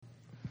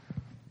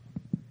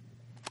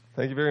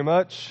Thank you very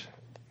much.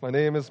 My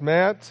name is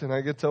Matt, and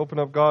I get to open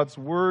up God's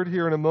Word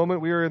here in a moment.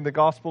 We are in the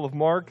Gospel of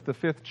Mark, the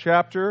 5th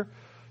chapter,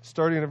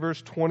 starting at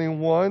verse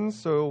 21.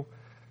 So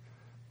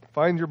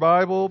find your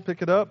Bible,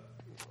 pick it up,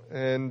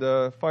 and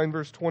find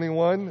verse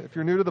 21. If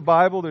you're new to the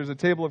Bible, there's a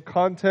table of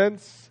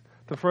contents.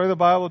 The front of the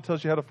Bible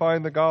tells you how to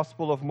find the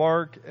Gospel of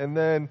Mark, and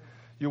then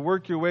you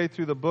work your way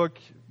through the book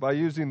by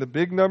using the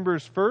big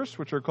numbers first,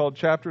 which are called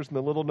chapters, and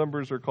the little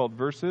numbers are called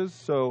verses.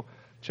 So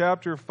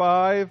chapter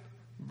 5,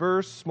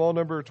 verse, small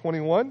number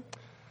 21.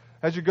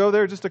 As you go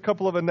there, just a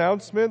couple of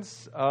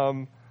announcements.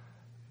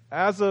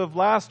 As of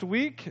last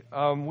week,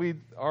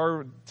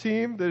 our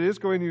team that is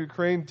going to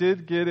Ukraine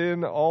did get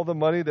in all the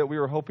money that we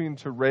were hoping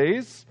to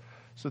raise.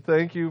 So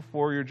thank you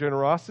for your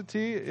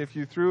generosity. If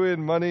you threw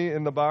in money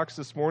in the box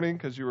this morning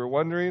because you were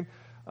wondering,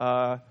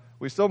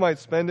 we still might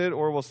spend it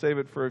or we'll save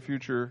it for a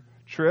future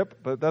trip.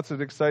 But that's an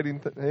exciting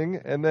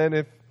thing. And then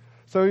if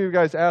some of you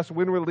guys asked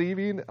when we're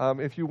leaving,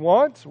 if you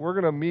want, we're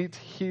going to meet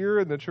here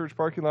in the church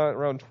parking lot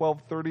around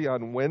 12:30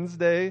 on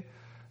Wednesday,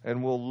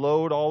 and we'll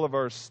load all of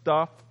our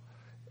stuff,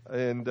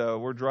 and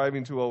we're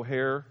driving to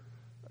O'Hare.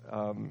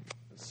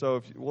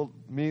 So we'll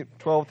meet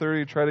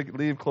 12:30, try to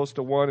leave close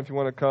to 1. If you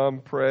want to come,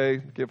 pray,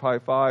 give high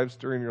fives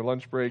during your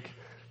lunch break,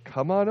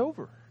 come on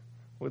over.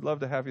 We'd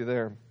love to have you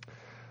there.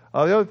 The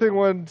other thing I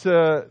wanted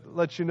to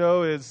let you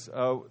know is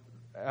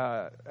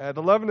at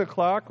 11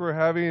 o'clock, we're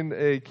having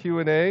a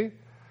Q&A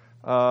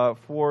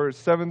for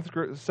seventh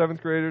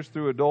graders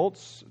through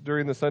adults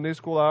during the Sunday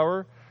school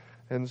hour.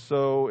 And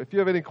so if you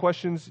have any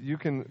questions, you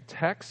can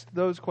text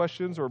those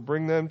questions or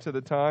bring them to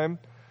the time.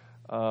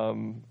 I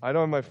don't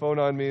have my phone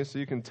on me, so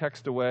you can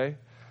text away.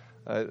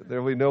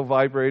 There will be no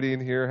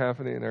vibrating here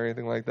happening or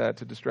anything like that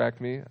to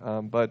distract me.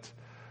 But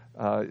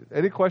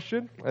any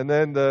question? And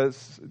then the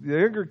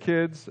younger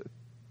kids,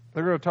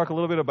 they're going to talk a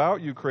little bit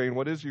about Ukraine.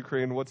 What is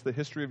Ukraine? What's the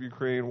history of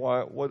Ukraine?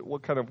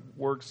 What kind of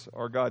works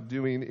are God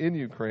doing in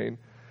Ukraine?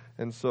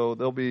 And so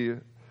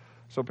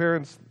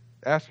parents,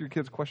 ask your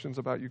kids questions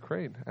about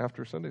Ukraine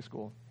after Sunday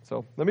school.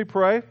 So let me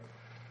pray.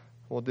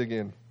 We'll dig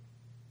in.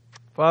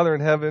 Father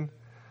in heaven,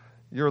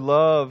 your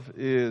love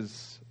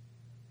is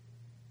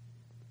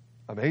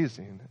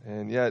amazing.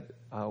 And yet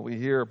we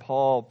hear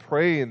Paul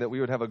praying that we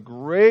would have a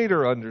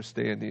greater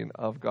understanding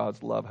of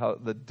God's love, how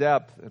the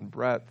depth and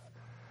breadth,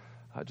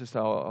 just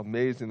how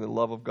amazing the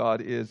love of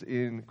God is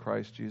in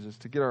Christ Jesus.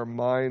 To get our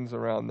minds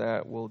around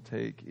that will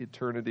take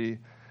eternity,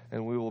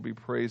 and we will be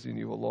praising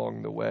you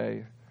along the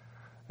way.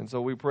 And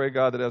so we pray,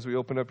 God, that as we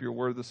open up your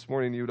word this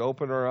morning, you would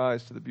open our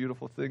eyes to the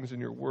beautiful things in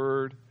your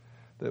word,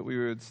 that we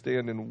would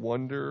stand in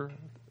wonder,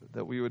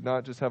 that we would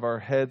not just have our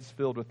heads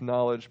filled with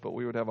knowledge, but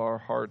we would have our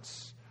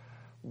hearts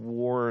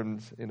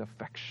warmed in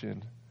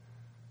affection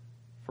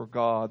for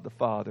God the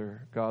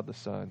Father, God the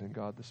Son, and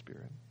God the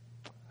Spirit.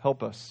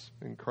 Help us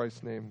in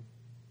Christ's name.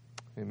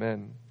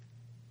 Amen.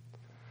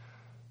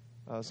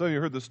 Some of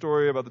you heard the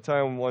story about the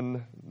time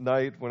one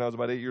night when I was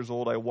about 8 years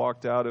old, I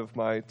walked out of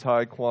my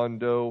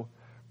Taekwondo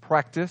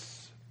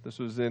practice. This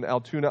was in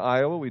Altoona,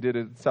 Iowa. We did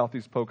it at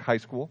Southeast Polk High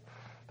School,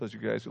 those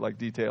of you guys who like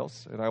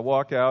details. And I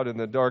walk out in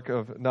the dark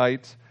of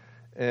night,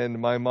 and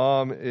my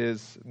mom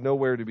is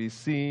nowhere to be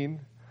seen.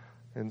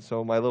 And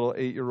so my little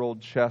 8-year-old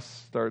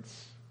chest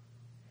starts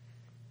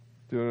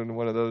doing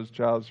one of those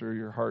jobs where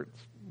your heart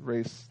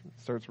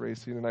starts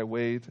racing, and I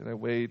wait.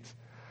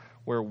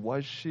 Where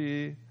was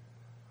she?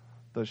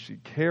 Does she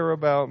care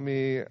about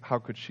me? How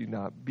could she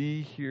not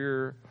be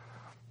here?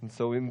 And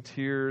so in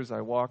tears,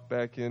 I walk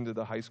back into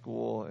the high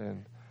school,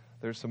 and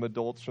there's some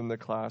adults from the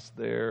class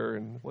there,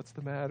 and what's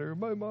the matter?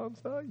 My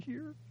mom's not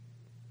here.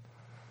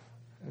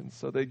 And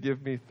so they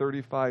give me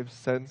 35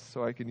 cents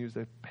so I can use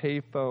a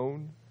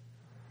payphone.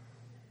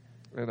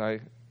 And I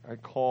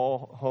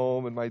call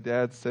home, and my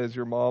dad says,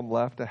 your mom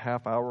left a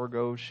half hour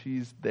ago.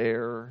 She's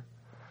there.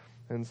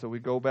 And so we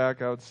go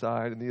back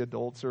outside, and the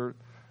adults are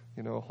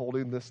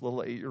holding this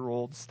little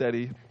 8-year-old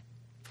steady.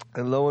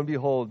 And lo and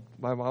behold,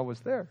 my mom was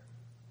there.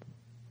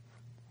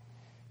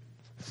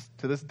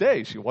 To this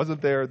day, she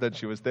wasn't there, then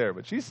she was there.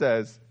 But she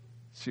says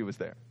she was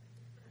there.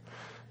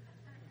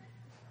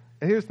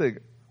 And here's the thing.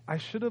 I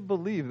should have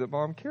believed that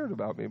Mom cared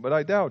about me, but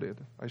I doubted.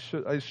 I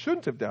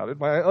shouldn't have doubted.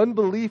 My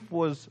unbelief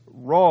was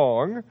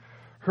wrong.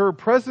 Her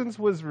presence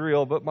was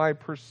real, but my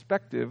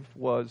perspective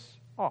was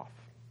off.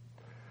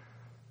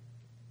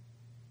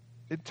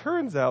 It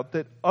turns out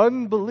that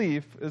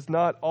unbelief is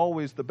not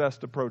always the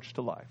best approach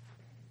to life.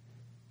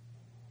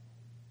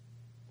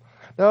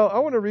 Now, I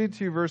want to read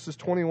to you verses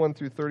 21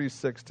 through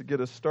 36 to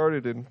get us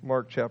started in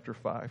Mark chapter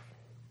 5.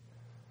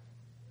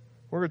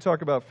 We're going to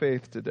talk about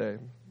faith today.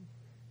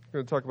 We're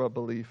going to talk about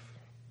belief.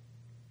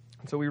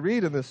 And so we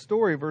read in this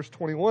story, verse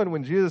 21,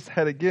 when Jesus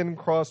had again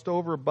crossed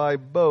over by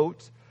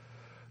boat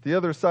the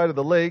other side of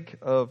the lake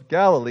of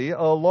Galilee,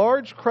 a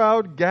large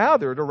crowd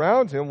gathered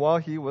around him while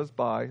he was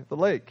by the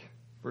lake.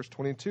 Verse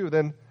 22,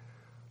 then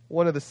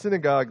one of the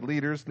synagogue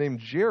leaders named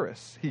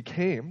Jairus, he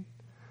came.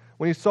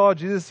 When he saw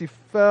Jesus, he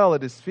fell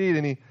at his feet,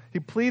 and he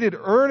pleaded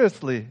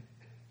earnestly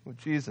with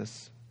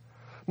Jesus.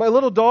 My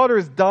little daughter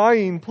is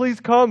dying. Please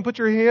come, put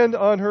your hand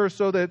on her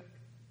so that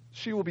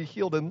She will be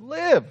healed and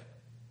live."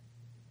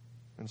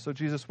 And so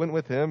Jesus went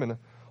with him, and a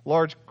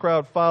large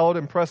crowd followed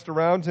and pressed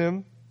around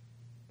him.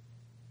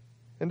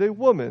 And a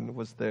woman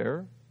was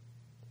there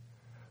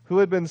who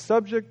had been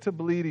subject to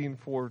bleeding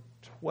for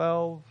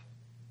 12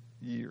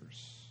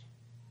 years.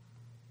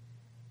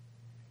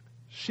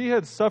 She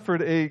had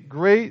suffered a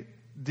great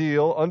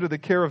deal under the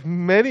care of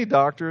many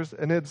doctors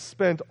and had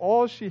spent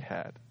all she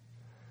had.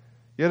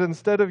 Yet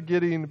instead of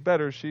getting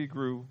better, she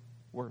grew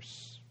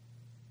worse.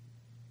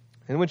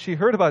 And when she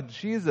heard about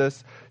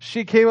Jesus,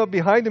 she came up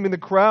behind him in the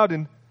crowd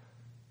and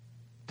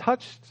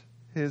touched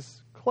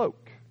his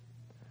cloak,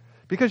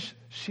 because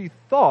she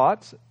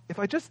thought, "If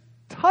I just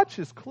touch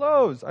his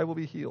clothes, I will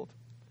be healed."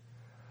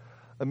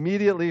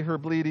 Immediately her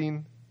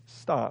bleeding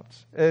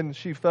stopped, and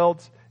she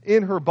felt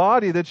in her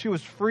body that she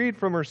was freed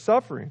from her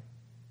suffering.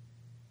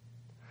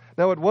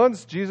 Now at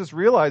once Jesus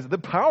realized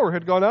that the power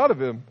had gone out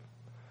of him,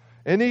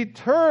 and he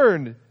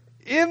turned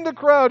in the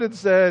crowd and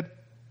said,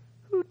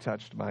 "Who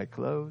touched my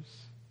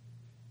clothes?"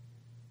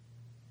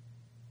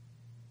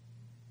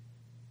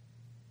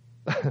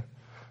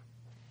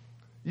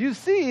 "You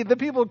see the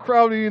people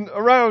crowding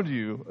around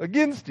you,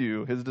 against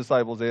you," his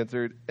disciples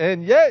answered,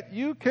 "and yet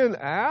you can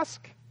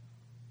ask,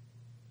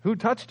 'Who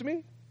touched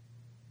me?'"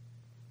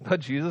 But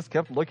Jesus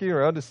kept looking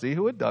around to see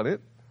who had done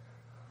it.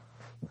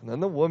 And then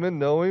the woman,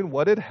 knowing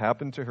what had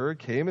happened to her,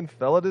 came and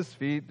fell at his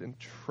feet, and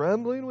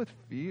trembling with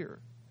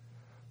fear,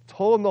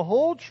 told him the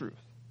whole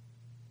truth.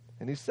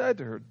 And he said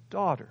to her,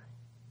 "Daughter,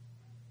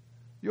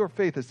 your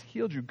faith has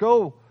healed you.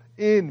 Go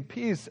in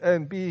peace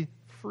and be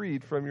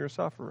freed from your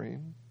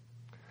suffering."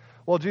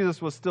 While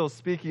Jesus was still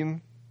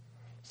speaking,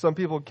 some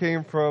people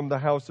came from the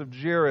house of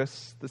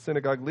Jairus, the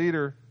synagogue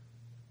leader.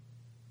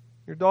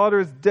 "Your daughter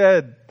is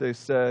dead," they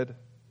said.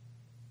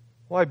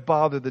 "Why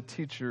bother the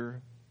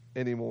teacher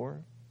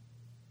anymore?"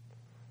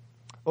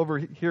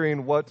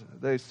 Overhearing what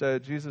they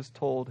said, Jesus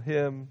told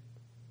him,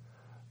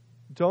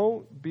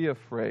 "Don't be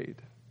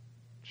afraid,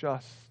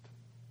 just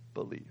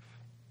believe."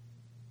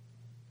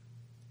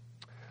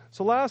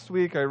 So last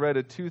week I read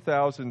a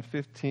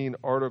 2015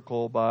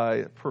 article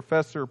by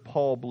Professor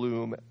Paul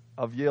Bloom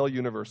of Yale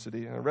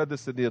University. I read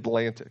this in The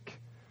Atlantic.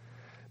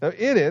 Now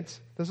in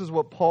it, this is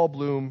what Paul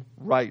Bloom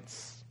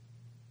writes.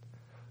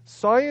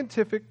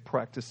 "Scientific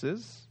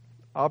practices,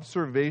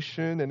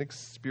 observation and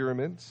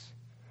experiment,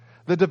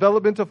 the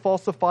development of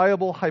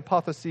falsifiable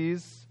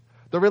hypotheses,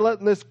 the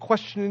relentless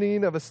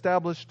questioning of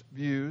established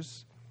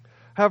views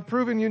have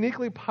proven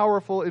uniquely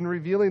powerful in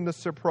revealing the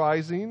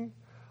surprising,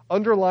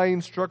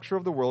 underlying structure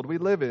of the world we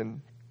live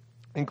in,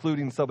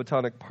 including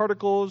subatomic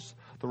particles,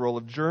 the role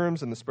of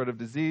germs in the spread of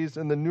disease,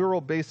 and the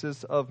neural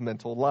basis of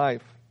mental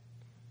life.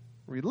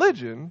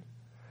 Religion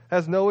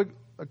has no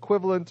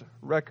equivalent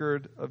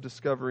record of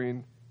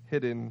discovering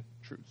hidden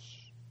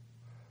truths."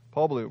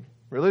 Paul Bloom,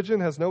 "Religion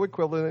has no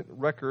equivalent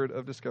record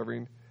of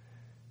discovering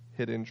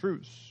hidden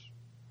truths."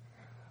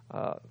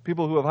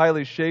 People who have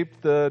highly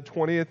shaped the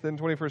 20th and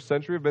 21st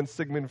century have been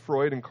Sigmund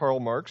Freud and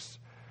Karl Marx.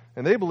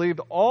 And they believed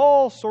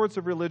all sorts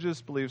of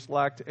religious beliefs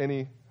lacked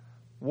any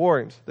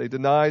warrant. They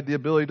denied the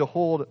ability to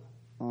hold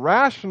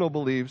rational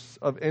beliefs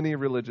of any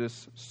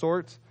religious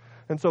sort.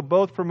 And so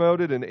both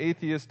promoted an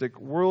atheistic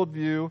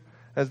worldview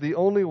as the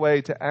only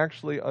way to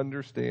actually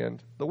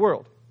understand the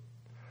world.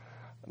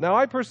 Now,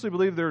 I personally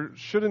believe there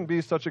shouldn't be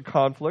such a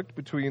conflict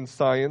between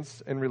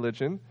science and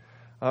religion,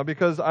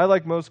 because I,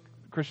 like most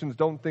Christians,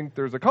 don't think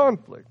there's a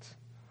conflict.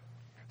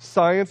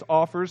 Science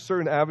offers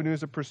certain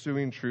avenues of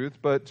pursuing truth,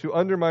 but to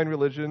undermine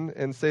religion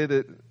and say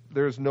that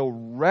there's no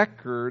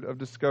record of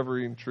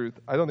discovering truth,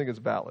 I don't think it's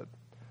valid.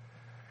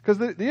 Because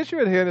the issue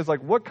at hand is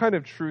like, what kind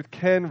of truth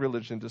can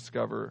religion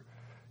discover?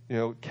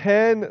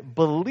 Can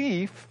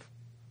belief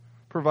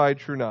provide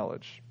true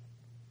knowledge?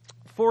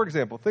 For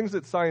example, things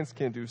that science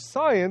can do.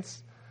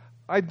 Science,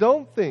 I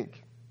don't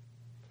think,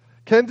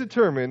 can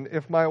determine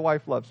if my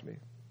wife loves me.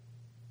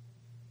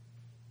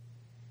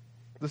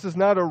 This is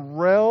not a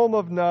realm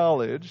of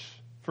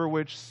knowledge for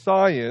which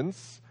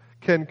science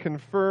can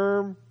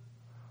confirm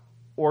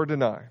or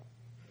deny.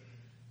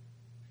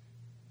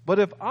 But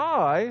if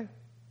I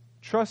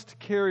trust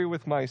Carrie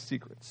with my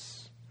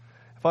secrets,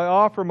 if I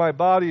offer my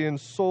body and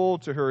soul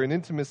to her in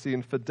intimacy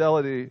and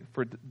fidelity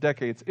for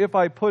decades, if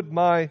I put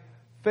my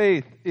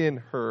faith in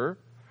her,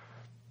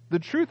 the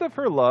truth of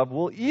her love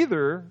will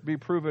either be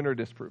proven or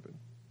disproven.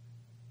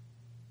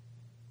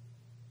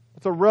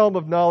 It's a realm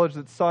of knowledge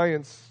that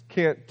science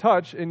can't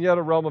touch, and yet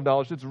a realm of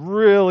knowledge that's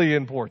really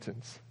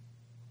important.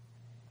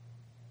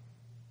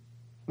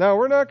 Now,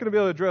 we're not going to be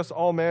able to address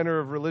all manner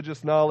of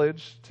religious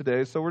knowledge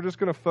today, so we're just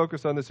going to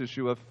focus on this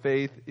issue of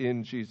faith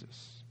in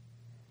Jesus.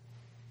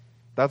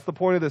 That's the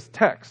point of this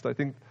text. I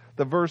think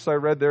the verse I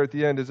read there at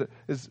the end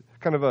is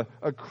kind of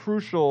a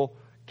crucial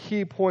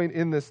key point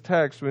in this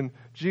text when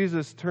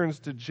Jesus turns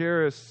to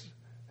Jairus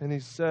and he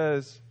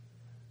says,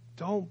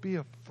 "Don't be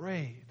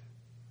afraid,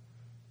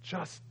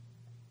 just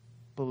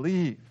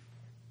believe."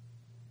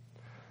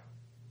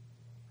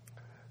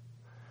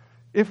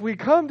 If we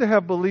come to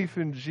have belief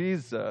in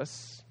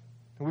Jesus,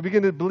 and we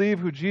begin to believe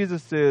who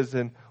Jesus is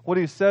and what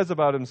he says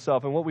about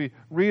himself and what we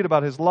read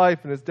about his life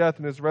and his death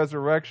and his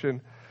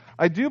resurrection,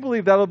 I do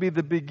believe that'll be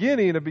the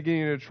beginning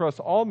to trust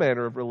all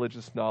manner of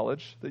religious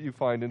knowledge that you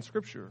find in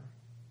Scripture,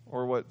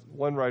 or what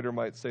one writer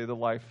might say, the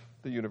life,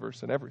 the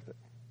universe, and everything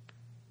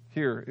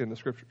here in the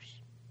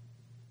Scriptures.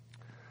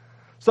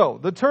 So,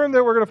 the term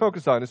that we're going to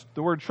focus on is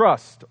the word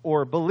trust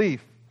or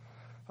belief.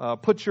 To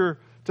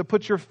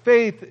put your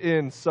faith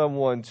in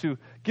someone, to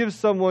give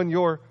someone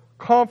your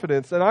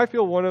confidence. And I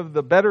feel one of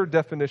the better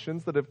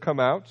definitions that have come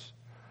out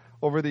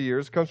over the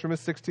years comes from a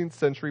 16th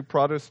century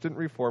Protestant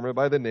reformer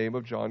by the name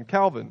of John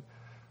Calvin.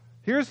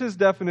 Here's his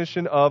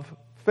definition of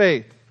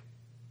faith.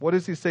 What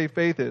does he say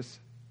faith is?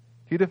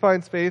 He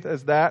defines faith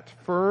as that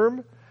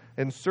firm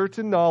and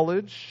certain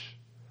knowledge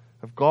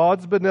of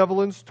God's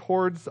benevolence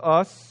towards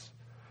us,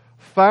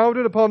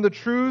 founded upon the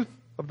truth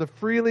of the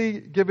freely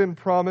given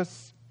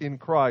promise in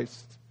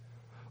Christ,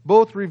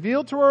 both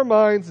revealed to our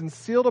minds and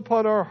sealed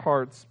upon our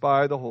hearts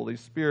by the Holy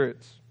Spirit.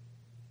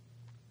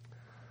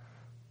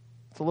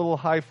 It's a little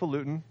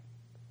highfalutin,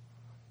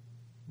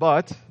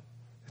 but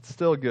it's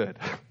still good.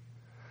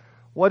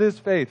 What is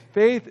faith?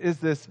 Faith is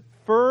this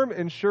firm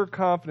and sure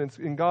confidence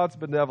in God's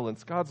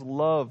benevolence, God's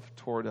love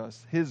toward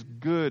us, His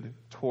good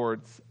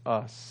towards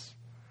us.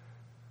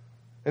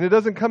 And it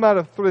doesn't come out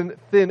of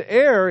thin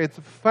air. It's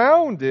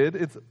founded,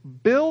 it's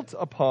built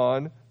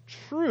upon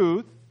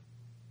truth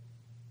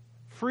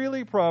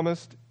freely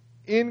promised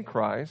in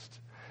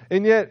Christ.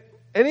 And yet,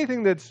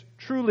 anything that's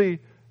truly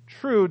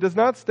true does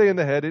not stay in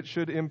the head. It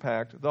should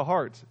impact the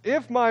heart.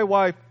 If my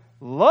wife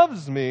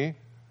loves me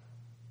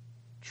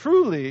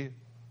truly,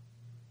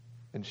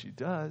 and she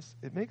does,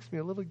 it makes me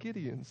a little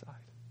giddy inside.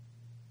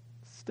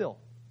 Still,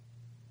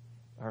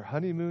 our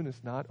honeymoon is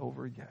not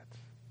over yet.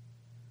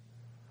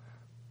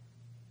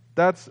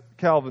 That's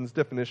Calvin's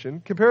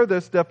definition. Compare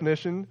this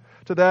definition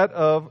to that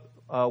of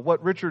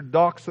what Richard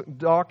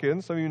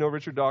Dawkins, some of you know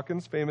Richard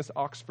Dawkins, famous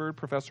Oxford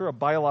professor, a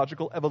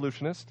biological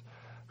evolutionist,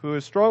 who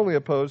is strongly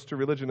opposed to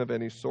religion of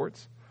any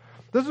sorts.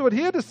 This is what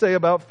he had to say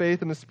about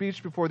faith in a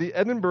speech before the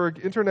Edinburgh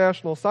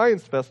International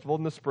Science Festival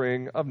in the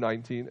spring of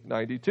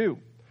 1992.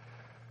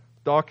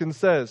 Dawkins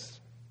says,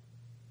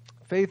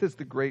 faith is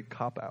the great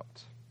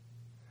cop-out,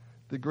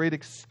 the great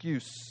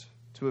excuse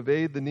to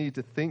evade the need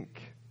to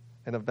think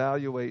and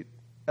evaluate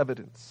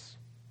evidence.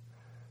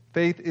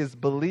 Faith is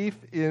belief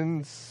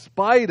in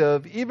spite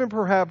of, even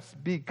perhaps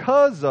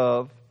because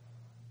of,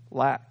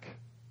 lack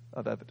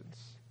of evidence.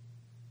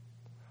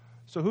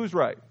 So who's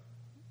right?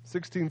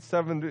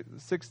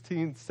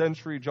 16th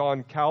century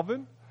John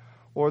Calvin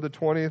or the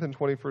 20th and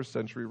 21st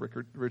century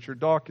Richard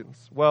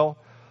Dawkins? Well,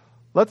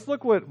 let's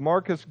look what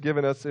Mark has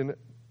given us in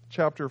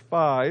chapter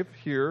 5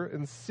 here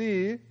and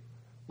see,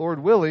 Lord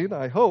willing,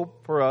 I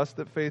hope for us,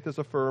 that faith is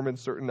a firm and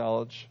certain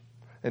knowledge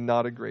and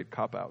not a great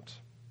cop-out.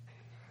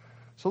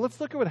 So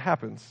let's look at what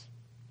happens.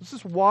 Let's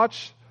just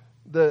watch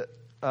the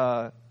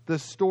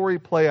story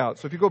play out.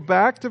 So if you go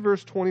back to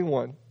verse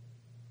 21,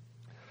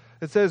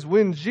 it says,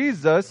 when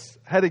Jesus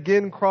had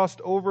again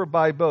crossed over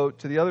by boat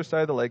to the other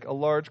side of the lake, a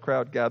large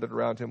crowd gathered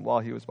around him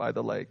while he was by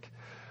the lake.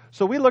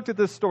 So we looked at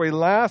this story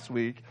last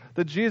week,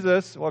 that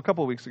Jesus, a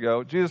couple of weeks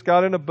ago, Jesus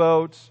got in a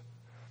boat,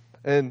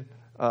 and,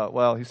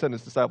 he sent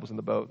his disciples in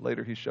the boat.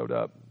 Later he showed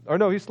up. Or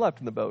no, he slept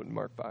in the boat in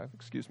Mark 5,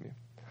 excuse me.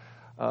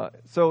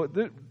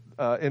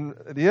 In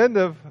the end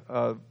of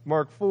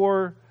Mark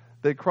 4,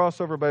 they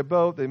cross over by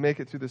boat. They make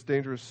it through this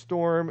dangerous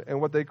storm. And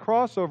what they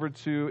cross over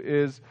to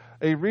is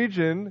a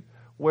region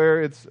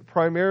where it's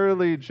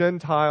primarily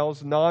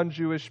Gentiles,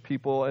 non-Jewish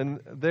people. And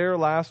there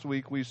last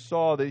week we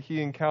saw that he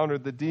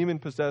encountered the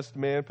demon-possessed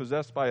man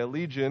possessed by a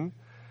legion.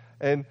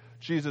 And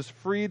Jesus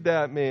freed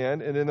that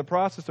man. And in the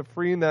process of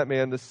freeing that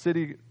man, the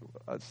city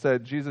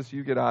said, Jesus,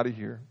 you get out of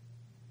here.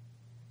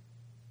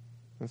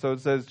 And so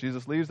it says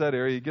Jesus leaves that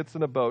area, he gets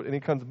in a boat, and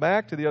he comes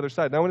back to the other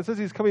side. Now when it says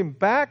he's coming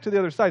back to the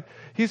other side,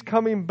 he's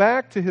coming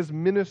back to his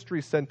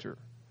ministry center.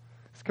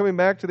 He's coming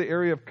back to the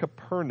area of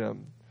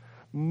Capernaum.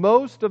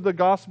 Most of the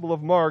Gospel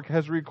of Mark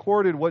has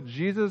recorded what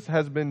Jesus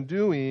has been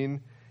doing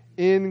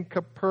in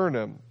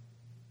Capernaum.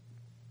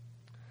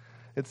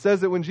 It says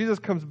that when Jesus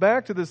comes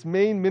back to this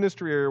main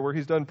ministry area where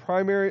he's done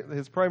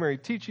his primary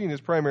teaching, his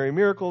primary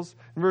miracles,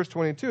 in verse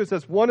 22, it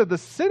says one of the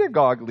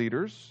synagogue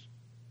leaders,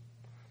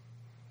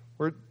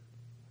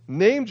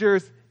 named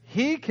Jairus,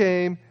 he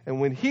came, and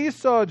when he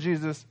saw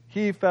Jesus,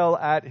 he fell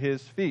at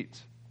his feet.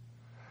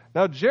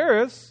 Now,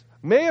 Jairus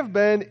may have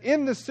been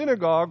in the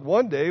synagogue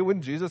one day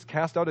when Jesus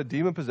cast out a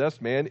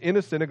demon-possessed man in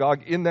a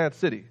synagogue in that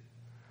city.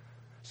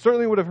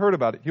 Certainly would have heard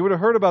about it. He would have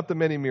heard about the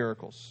many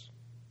miracles.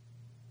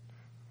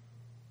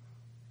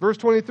 Verse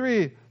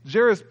 23,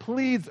 Jairus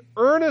pleads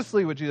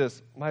earnestly with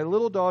Jesus, my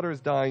little daughter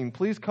is dying.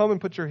 Please come and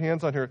put your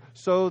hands on her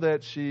so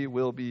that she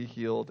will be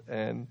healed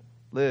and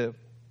live.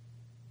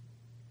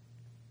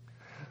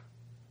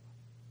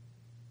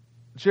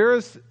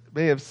 Jairus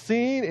may have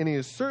seen, and he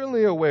is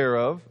certainly aware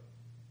of,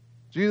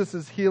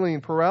 Jesus'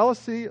 healing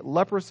paralysis,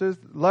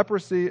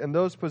 leprosy, and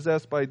those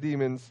possessed by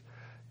demons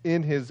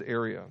in his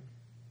area.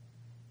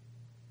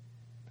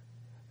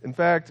 In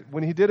fact,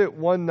 when he did it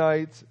one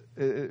night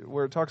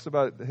where it talks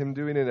about him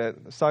doing it at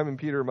Simon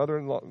Peter's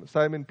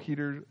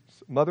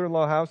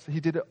mother-in-law house. He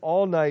did it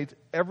all night.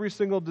 Every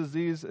single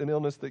disease and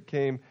illness that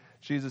came,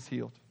 Jesus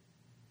healed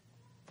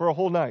for a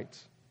whole night.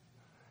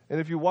 And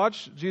if you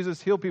watch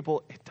Jesus heal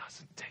people, it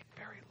doesn't take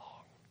very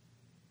long.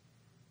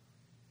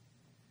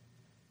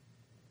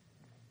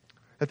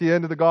 At the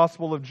end of the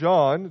Gospel of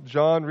John,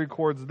 John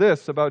records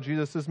this about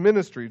Jesus'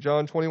 ministry.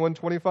 John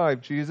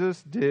 21:25,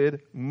 Jesus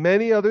did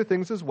many other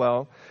things as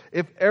well.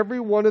 If every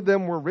one of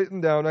them were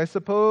written down, I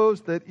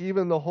suppose that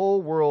even the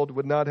whole world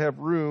would not have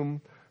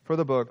room for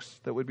the books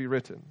that would be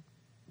written.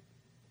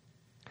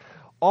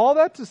 All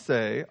that to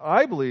say,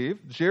 I believe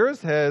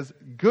Jairus has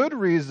good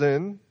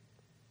reason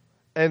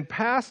and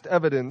past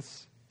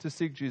evidence to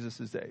seek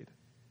Jesus' aid.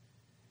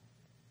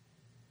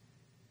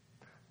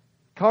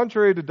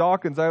 Contrary to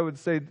Dawkins, I would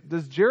say,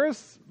 does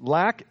Jairus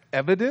lack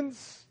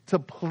evidence to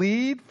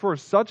plead for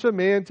such a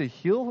man to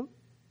heal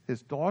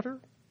his daughter?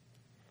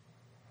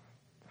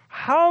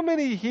 How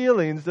many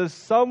healings does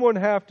someone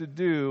have to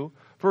do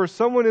for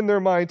someone in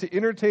their mind to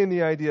entertain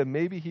the idea,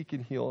 maybe he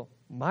can heal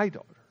my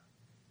daughter?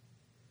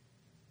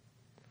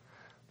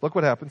 Look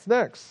what happens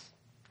next.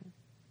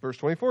 Verse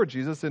 24,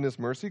 Jesus in his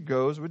mercy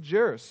goes with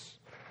Jairus.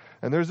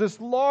 And there's this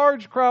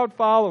large crowd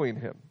following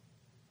him.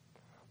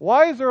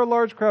 Why is there a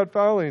large crowd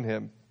following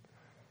him?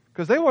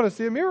 Because they want to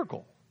see a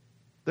miracle.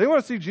 They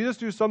want to see Jesus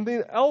do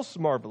something else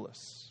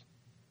marvelous.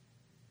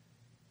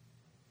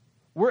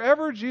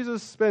 Wherever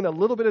Jesus spent a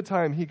little bit of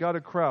time, he got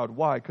a crowd.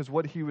 Why? Because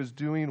what he was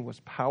doing was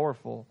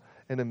powerful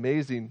and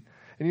amazing.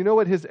 And you know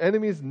what? His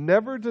enemies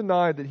never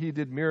denied that he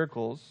did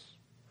miracles.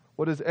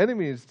 What his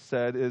enemies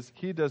said is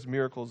he does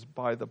miracles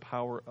by the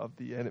power of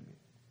the enemy.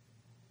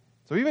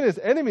 So even his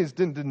enemies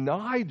didn't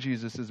deny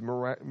Jesus'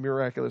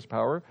 miraculous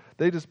power.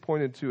 They just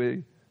pointed to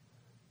a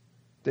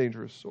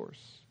dangerous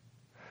source.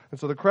 And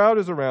so the crowd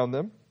is around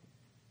them.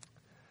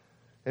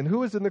 And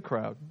who is in the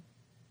crowd?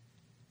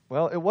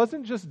 Well, it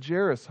wasn't just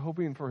Jairus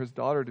hoping for his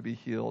daughter to be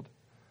healed.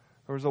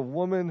 There was a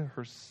woman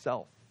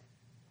herself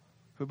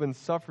who'd been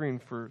suffering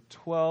for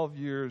 12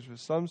 years with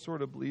some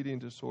sort of bleeding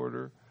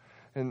disorder.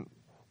 And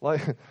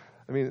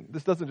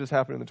this doesn't just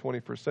happen in the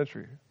 21st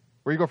century,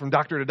 where you go from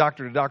doctor to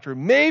doctor to doctor.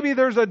 Maybe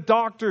there's a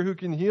doctor who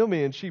can heal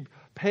me, and she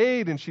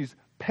paid, and she's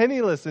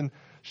penniless, and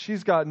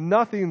she's got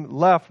nothing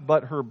left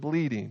but her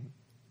bleeding.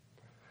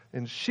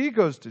 And she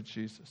goes to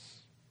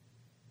Jesus.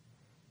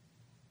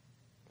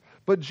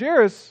 But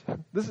Jairus,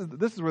 this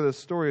is where the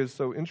story is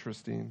so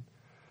interesting,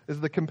 is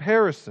the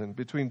comparison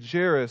between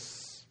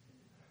Jairus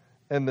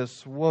and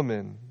this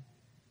woman.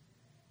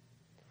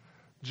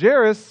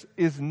 Jairus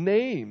is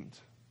named.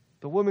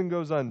 The woman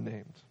goes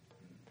unnamed.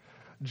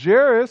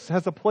 Jairus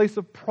has a place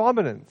of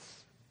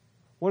prominence,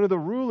 one of the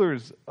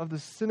rulers of the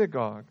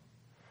synagogue.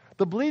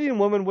 The bleeding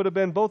woman would have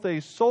been both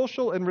a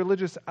social and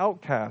religious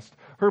outcast.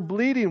 Her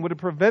bleeding would have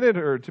prevented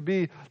her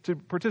to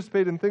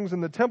participate in things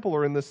in the temple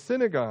or in the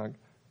synagogue.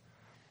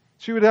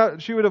 She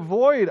would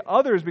avoid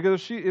others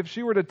because if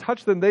she were to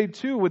touch them, they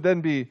too would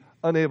then be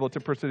unable to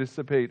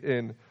participate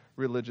in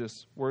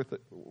religious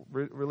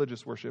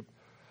worship.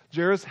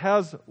 Jairus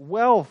has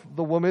wealth.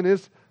 The woman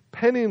is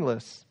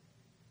penniless,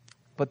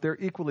 but they're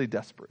equally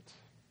desperate.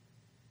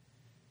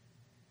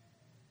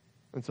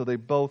 And so they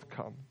both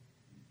come.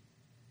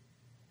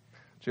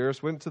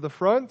 Jairus went to the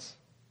front.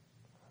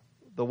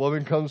 The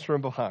woman comes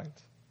from behind.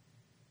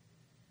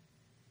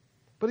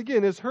 But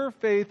again, is her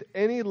faith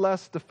any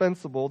less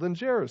defensible than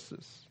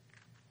Jairus's?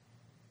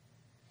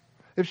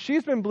 If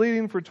she's been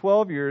bleeding for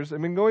 12 years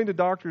and been going to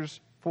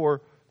doctors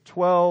for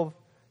 12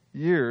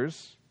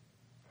 years,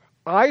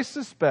 I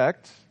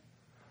suspect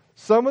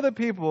some of the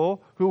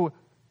people who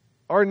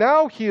are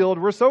now healed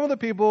were some of the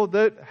people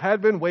that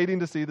had been waiting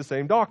to see the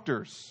same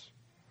doctors.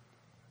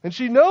 And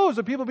she knows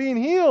of people being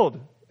healed,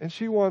 and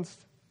she wants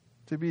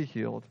to be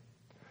healed.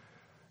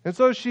 And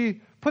so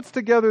she puts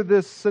together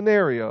this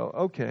scenario.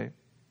 Okay,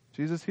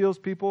 Jesus heals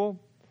people.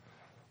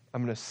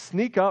 I'm going to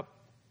sneak up.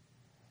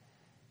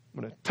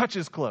 I'm going to touch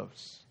his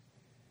clothes.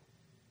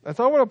 And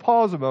so I want to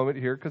pause a moment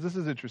here, because this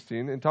is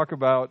interesting, and talk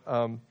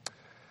about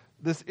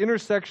this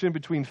intersection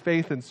between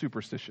faith and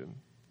superstition.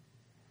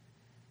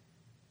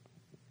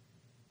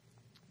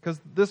 Because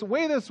this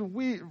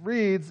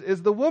reads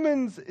is the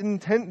woman's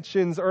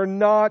intentions are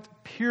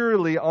not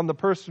purely on the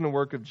personal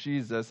work of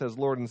Jesus as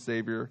Lord and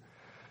Savior.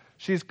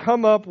 She's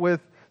come up with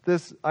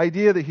this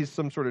idea that he's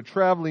some sort of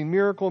traveling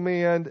miracle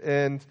man,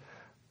 and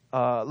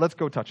let's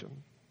go touch him.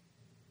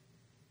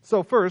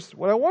 So first,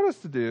 what I want us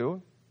to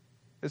do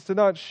is to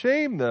not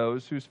shame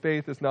those whose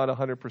faith is not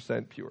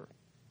 100% pure.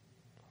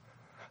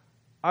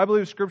 I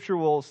believe Scripture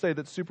will say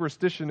that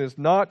superstition is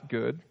not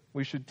good.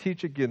 We should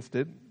teach against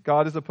it.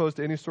 God is opposed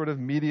to any sort of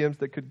mediums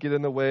that could get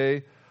in the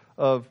way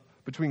of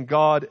between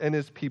God and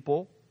his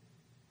people.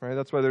 Right?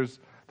 That's why there's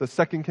the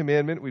second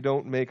commandment. We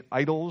don't make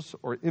idols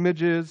or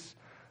images.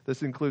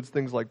 This includes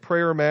things like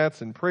prayer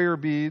mats and prayer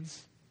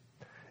beads.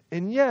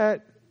 And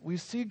yet, we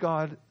see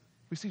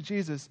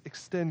Jesus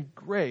extend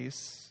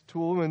grace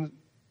to a woman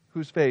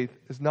whose faith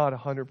is not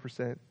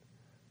 100%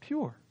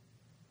 pure.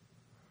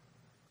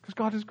 Because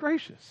God is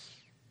gracious.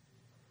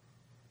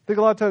 I think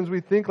a lot of times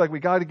we think like we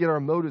got to get our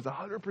motives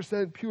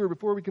 100% pure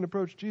before we can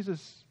approach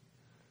Jesus.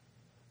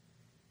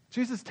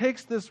 Jesus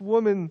takes this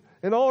woman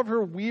and all of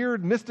her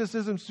weird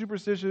mysticism,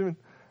 superstition,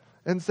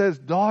 and says,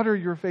 "Daughter,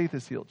 your faith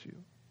has healed you."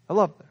 I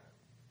love that.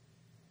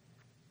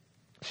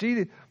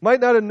 She might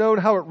not have known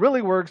how it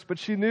really works, but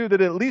she knew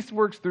that it at least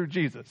works through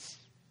Jesus.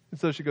 And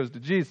so she goes to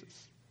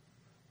Jesus.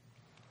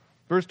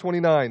 Verse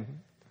 29,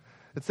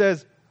 it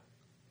says,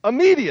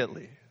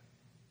 immediately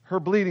her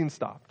bleeding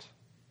stopped.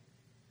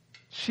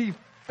 She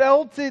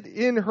felt it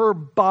in her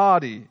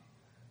body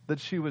that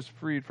she was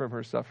freed from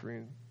her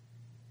suffering.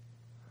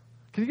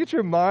 Can you get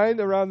your mind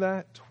around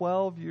that?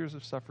 12 years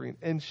of suffering.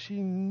 And she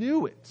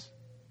knew it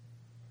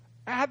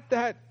at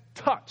that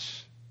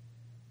touch.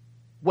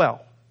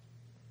 Well,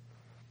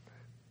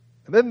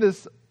 and then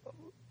it's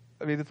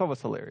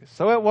almost hilarious.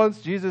 So at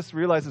once Jesus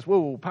realizes,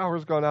 whoa,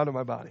 power's gone out of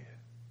my body.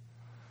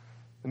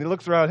 And he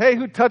looks around, hey,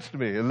 who touched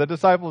me? And the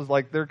disciples,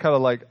 they're kind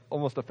of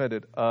almost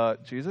offended.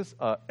 Jesus,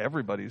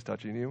 everybody's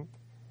touching you.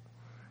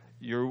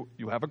 You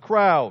have a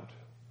crowd.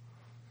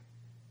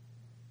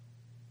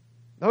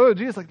 No,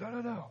 Jesus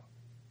no.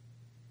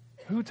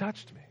 Who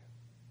touched me?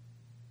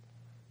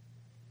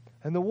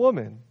 And the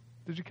woman,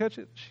 did you catch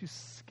it? She's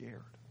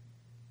scared.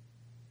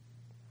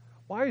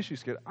 Why is she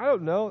scared? I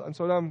don't know. And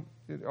so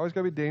always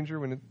got to be danger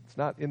when it's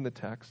not in the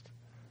text.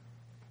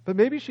 But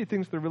maybe she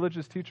thinks the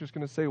religious teacher is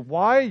going to say,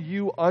 "Why,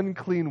 you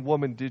unclean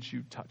woman, did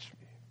you touch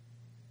me?"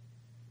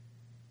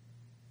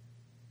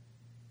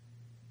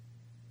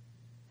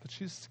 But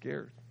she's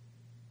scared.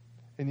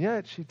 And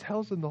yet she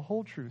tells them the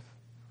whole truth.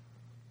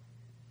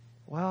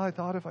 Well, I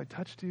thought if I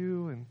touched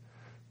you and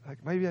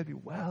maybe I'd be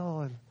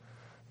well. And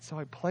so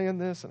I planned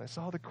this and I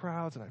saw the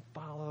crowds and I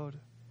followed.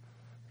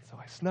 So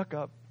I snuck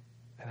up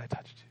and I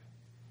touched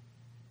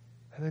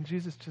you. And then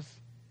Jesus just,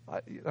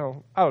 I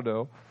don't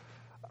know.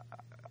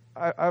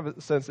 I have a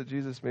sense that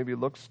Jesus maybe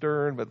looked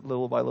stern, but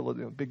little by little,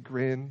 big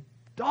grin.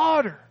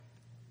 Daughter,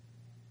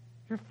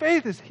 your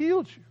faith has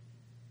healed you.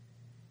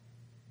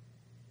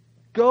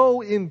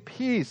 Go in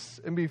peace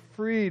and be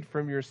freed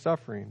from your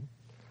suffering.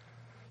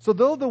 So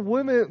though the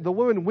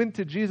woman went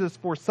to Jesus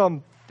for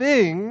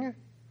something,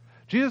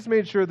 Jesus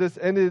made sure this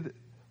ended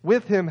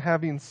with him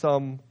having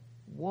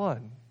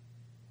someone.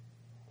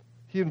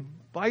 He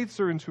invites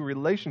her into a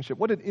relationship.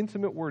 What an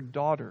intimate word,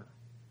 daughter.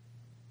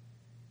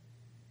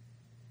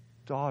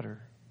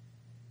 Daughter.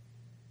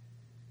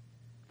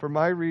 For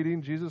my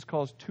reading, Jesus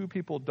calls two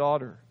people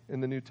daughter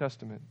in the New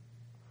Testament.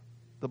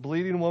 The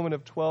bleeding woman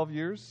of 12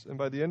 years, and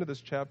by the end of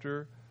this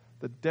chapter,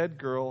 the dead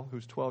girl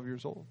who's 12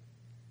 years old.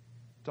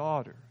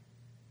 Daughter,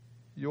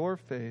 your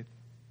faith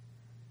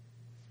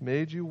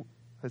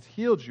has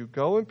healed you.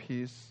 Go in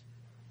peace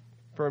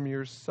from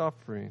your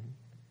suffering.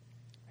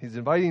 He's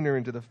inviting her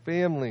into the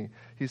family.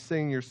 He's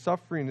saying your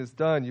suffering is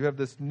done. You have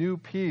this new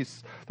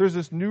peace. There's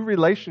this new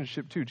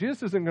relationship too.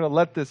 Jesus isn't going to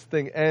let this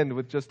thing end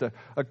with just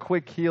a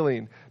quick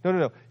healing.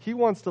 No. He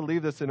wants to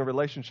leave this in a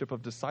relationship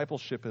of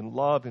discipleship and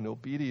love and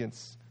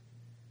obedience.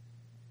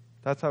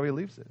 That's how he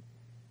leaves it.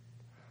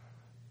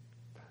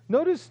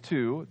 Notice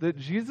too that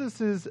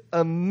Jesus'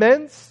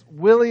 immense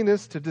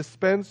willingness to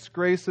dispense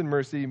grace and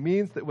mercy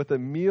means that with a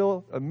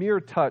mere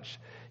touch,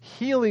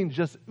 healing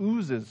just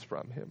oozes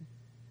from him.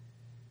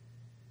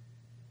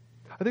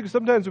 I think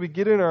sometimes we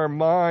get in our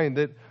mind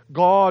that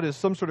God is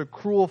some sort of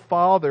cruel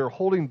father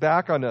holding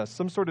back on us,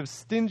 some sort of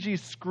stingy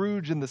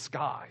Scrooge in the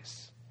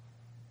skies.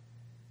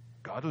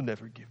 God will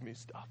never give me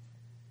stuff.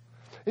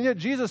 And yet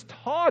Jesus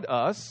taught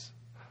us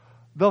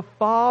the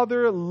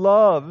Father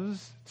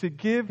loves to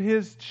give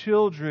his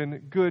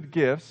children good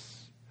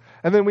gifts.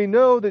 And then we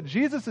know that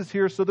Jesus is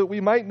here so that we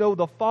might know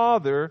the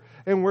Father,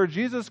 and where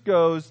Jesus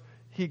goes,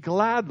 he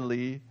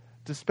gladly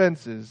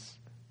dispenses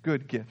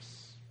good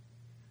gifts.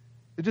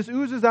 It just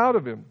oozes out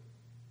of him.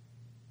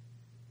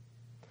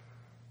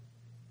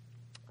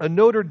 A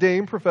Notre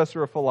Dame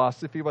professor of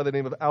philosophy by the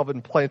name of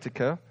Alvin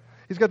Plantinga,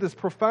 he's got this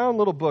profound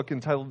little book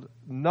entitled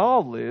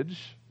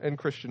Knowledge and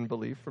Christian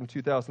Belief from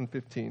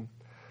 2015.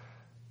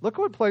 Look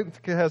what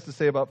Plantinga has to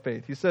say about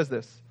faith. He says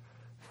this: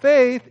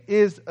 faith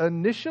is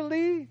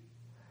initially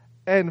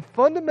and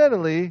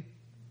fundamentally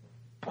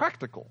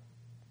practical.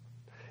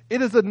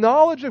 It is a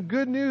knowledge of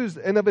good news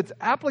and of its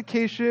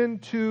application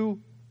to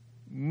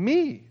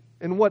me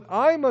and what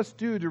I must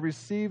do to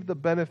receive the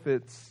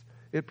benefits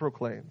it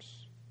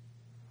proclaims.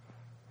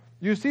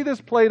 You see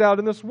this played out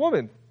in this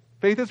woman.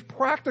 Faith is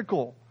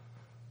practical.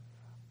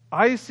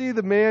 I see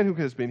the man who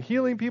has been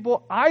healing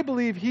people. I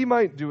believe he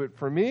might do it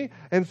for me.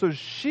 And so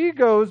she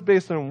goes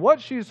based on what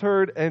she's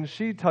heard and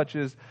she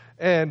touches,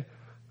 and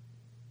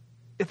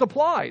it's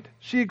applied.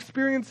 She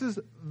experiences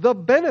the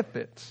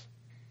benefit.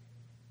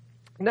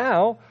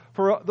 Now,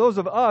 for those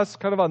of us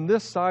kind of on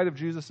this side of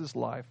Jesus'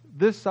 life,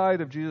 this side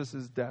of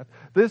Jesus' death,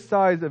 this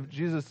side of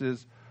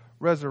Jesus'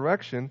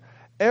 resurrection,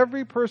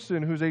 every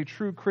person who's a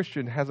true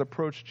Christian has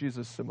approached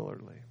Jesus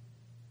similarly.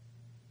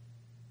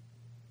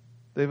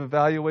 They've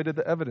evaluated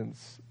the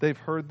evidence. They've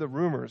heard the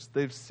rumors.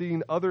 They've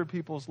seen other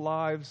people's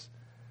lives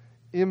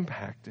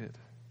impacted.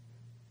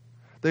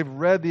 They've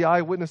read the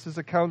eyewitnesses'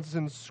 accounts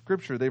in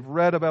Scripture. They've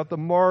read about the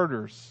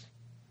martyrs.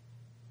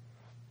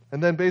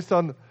 And then based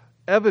on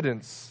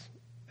evidence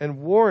and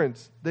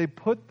warrants, they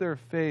put their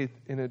faith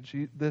in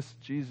this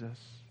Jesus.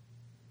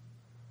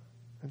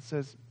 And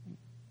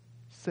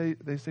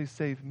they say,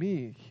 save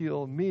me,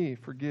 heal me,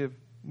 forgive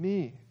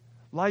me.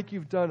 Like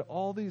you've done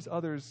all these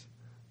others,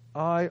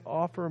 I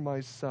offer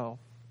myself.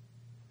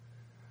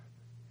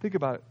 Think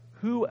about it.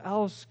 Who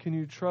else can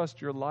you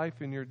trust your life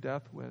and your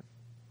death with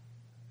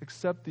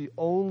except the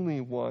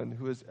only one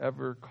who has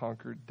ever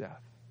conquered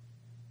death?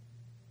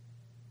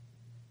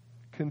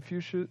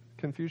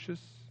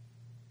 Confucius,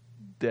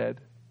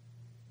 dead.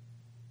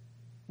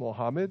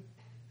 Muhammad,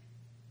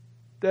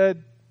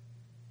 dead.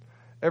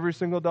 Every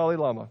single Dalai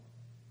Lama,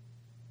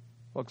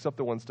 well, except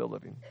the one still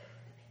living,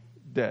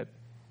 dead.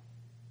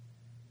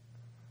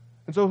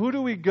 And so who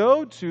do we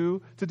go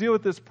to deal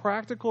with this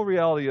practical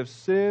reality of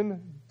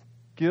sin,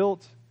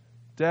 guilt,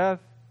 death,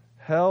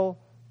 hell,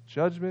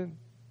 judgment?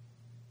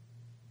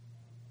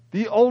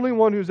 The only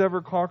one who's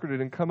ever conquered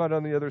it and come out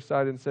on the other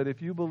side and said,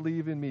 if you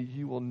believe in me,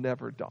 you will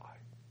never die.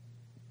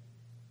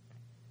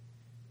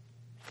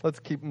 Let's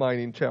keep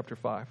mining chapter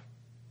 5.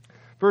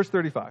 Verse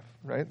 35,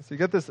 right? So you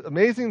get this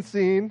amazing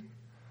scene.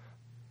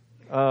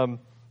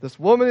 This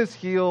woman is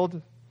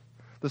healed.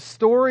 The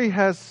story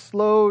has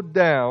slowed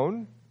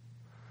down.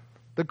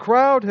 The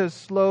crowd has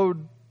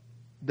slowed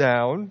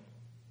down.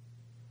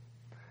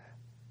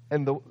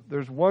 And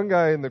there's one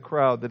guy in the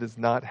crowd that is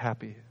not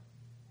happy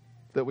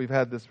that we've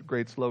had this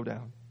great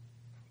slowdown.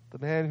 The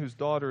man whose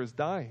daughter is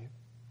dying.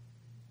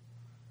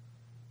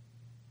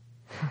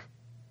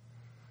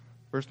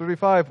 Verse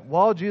 35,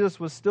 while Jesus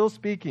was still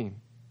speaking,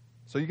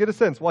 so you get a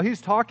sense, while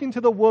he's talking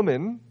to the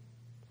woman,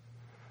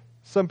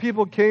 some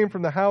people came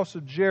from the house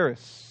of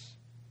Jairus,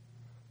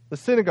 the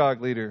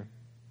synagogue leader.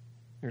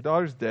 Your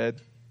daughter's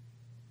dead.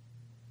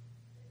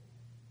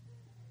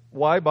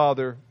 Why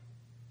bother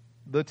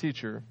the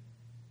teacher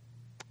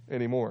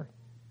anymore?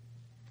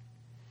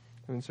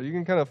 And so you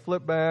can kind of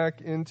flip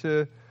back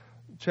into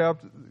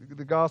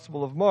the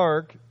Gospel of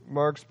Mark.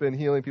 Mark's been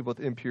healing people with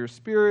impure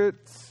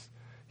spirits.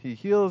 He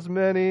heals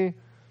many.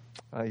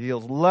 He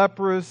heals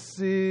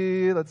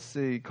leprosy. Let's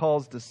see. He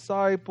calls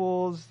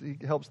disciples. He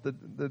helps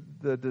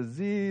the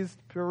diseased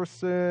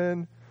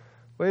person.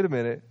 Wait a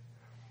minute.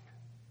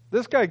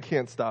 This guy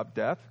can't stop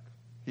death.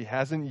 He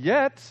hasn't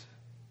yet.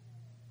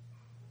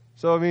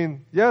 So, I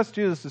mean, yes,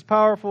 Jesus is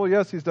powerful.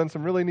 Yes, he's done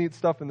some really neat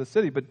stuff in the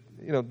city. But,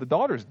 the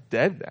daughter's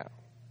dead now.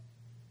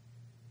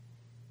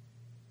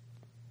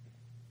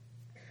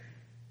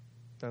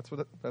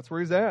 That's where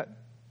he's at.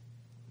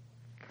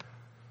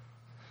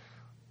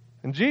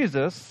 And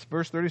Jesus,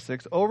 verse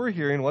 36,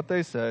 overhearing what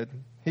they said,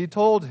 he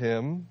told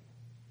him,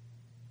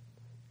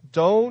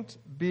 don't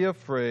be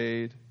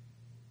afraid,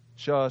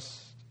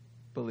 just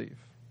believe.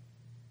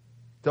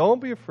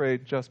 Don't be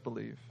afraid, just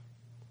believe.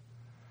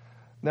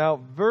 Now,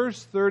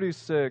 verse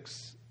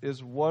 36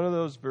 is one of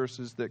those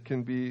verses that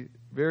can be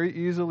very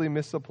easily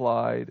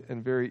misapplied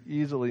and very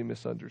easily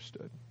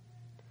misunderstood.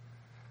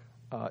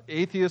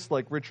 Atheists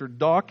like Richard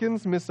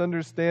Dawkins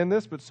misunderstand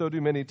this, but so do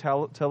many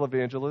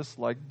televangelists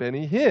like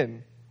Benny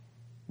Hinn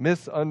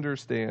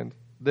misunderstand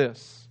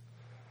this.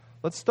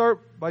 Let's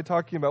start by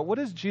talking about what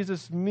does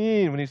Jesus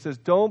mean when he says,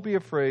 don't be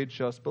afraid,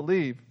 just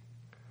believe.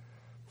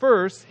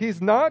 First,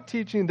 he's not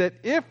teaching that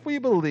if we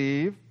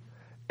believe,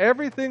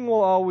 everything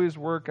will always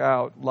work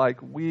out like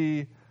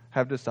we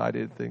have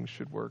decided things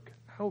should work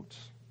out.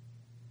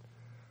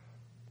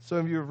 Some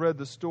of you have read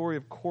the story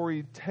of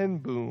Corrie ten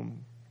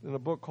Boom in a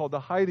book called The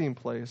Hiding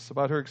Place,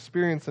 about her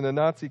experience in a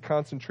Nazi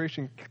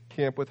concentration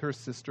camp with her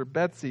sister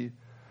Betsy.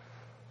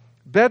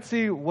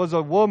 Betsy was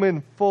a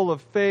woman full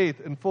of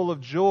faith and full of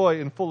joy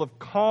and full of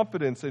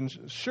confidence and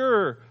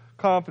sure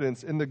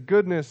confidence in the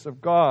goodness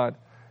of God.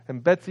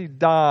 And Betsy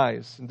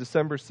dies on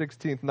December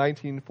 16th,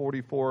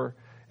 1944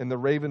 in the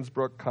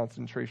Ravensbrück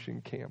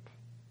concentration camp.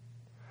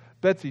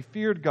 Betsy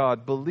feared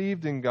God,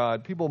 believed in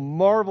God. People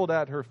marveled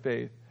at her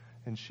faith,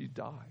 and she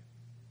died.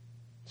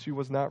 She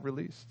was not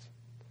released.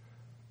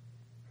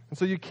 And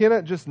so you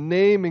cannot just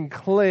name and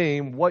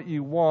claim what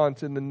you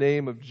want in the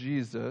name of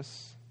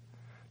Jesus.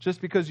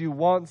 Just because you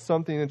want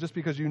something and just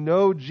because you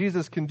know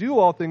Jesus can do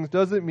all things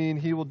doesn't mean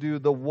he will do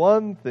the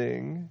one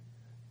thing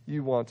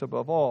you want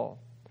above all.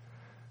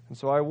 And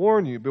so I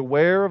warn you,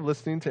 beware of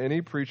listening to any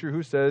preacher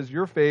who says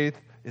your faith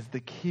is the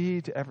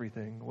key to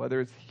everything,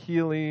 whether it's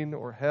healing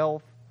or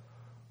health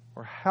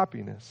or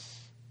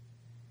happiness.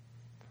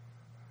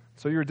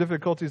 So your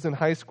difficulties in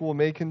high school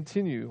may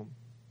continue.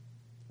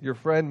 Your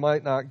friend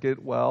might not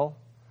get well,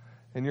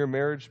 and your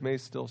marriage may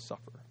still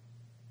suffer.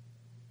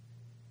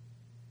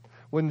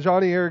 When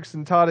Johnny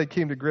Erickson Tada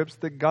came to grips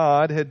that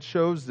God had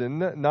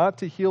chosen not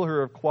to heal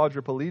her of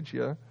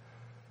quadriplegia,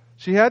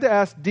 she had to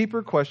ask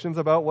deeper questions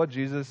about what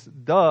Jesus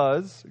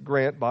does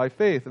grant by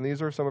faith. And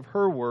these are some of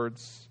her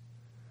words.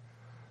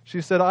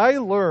 She said, I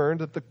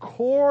learned that the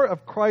core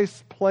of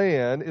Christ's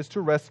plan is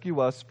to rescue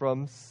us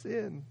from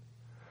sin.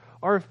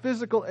 Our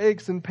physical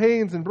aches and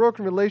pains and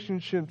broken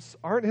relationships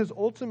aren't his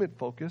ultimate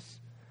focus.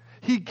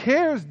 He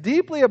cares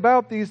deeply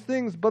about these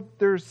things, but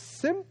they're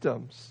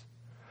symptoms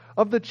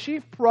of the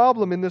chief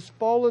problem in this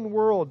fallen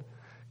world.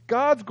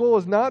 God's goal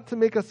is not to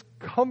make us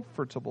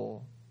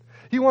comfortable.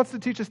 He wants to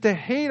teach us to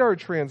hate our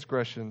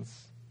transgressions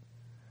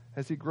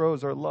as He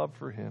grows our love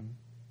for Him.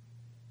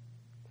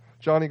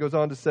 Johnny goes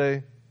on to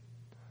say,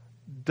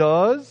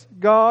 does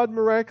God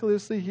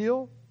miraculously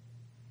heal?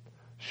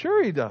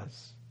 Sure He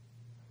does.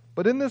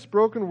 But in this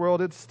broken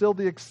world, it's still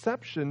the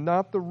exception,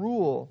 not the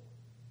rule.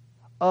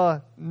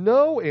 A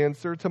no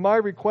answer to my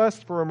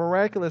request for a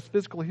miraculous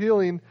physical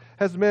healing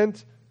has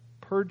meant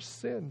purge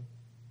sin,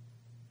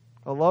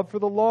 a love for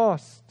the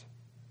lost,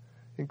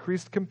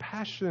 increased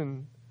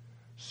compassion,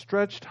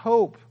 stretched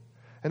hope,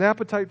 an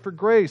appetite for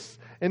grace,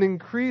 an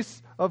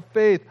increase of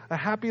faith, a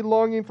happy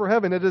longing for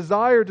heaven, a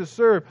desire to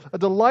serve, a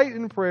delight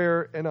in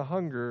prayer, and a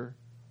hunger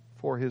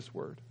for His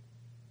word.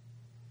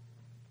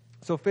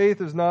 So faith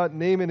is not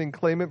name it and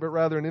claim it, but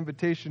rather an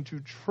invitation to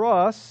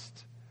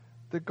trust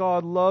that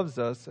God loves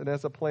us and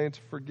has a plan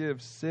to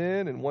forgive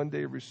sin and one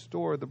day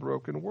restore the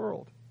broken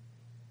world.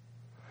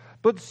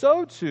 But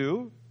so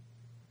too,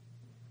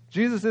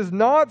 Jesus is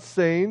not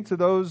saying to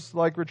those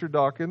like Richard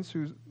Dawkins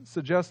who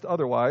suggest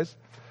otherwise,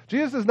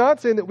 Jesus is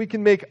not saying that we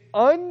can make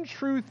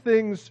untrue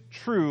things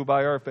true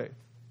by our faith.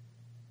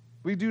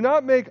 We do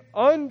not make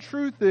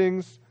untrue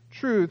things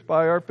truth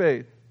by our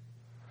faith.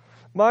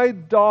 My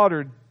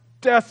daughter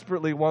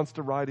desperately wants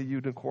to ride a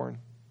unicorn.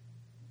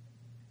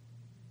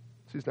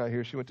 She's not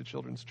here. She went to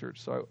children's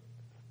church. So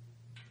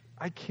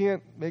I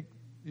can't make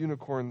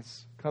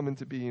unicorns come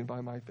into being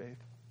by my faith.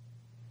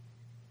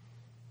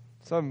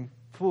 Some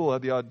fool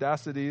had the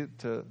audacity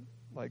to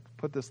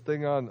put this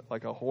thing on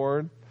like a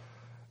horn.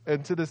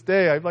 And to this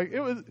day, I'm like, it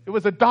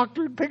was a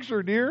doctored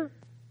picture, dear.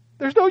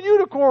 There's no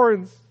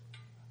unicorns.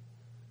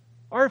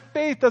 Our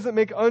faith doesn't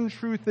make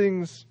untrue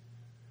things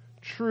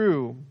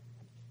true.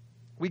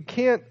 We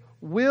can't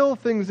will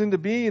things into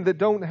being that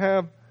don't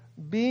have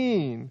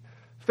being.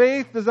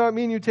 Faith does not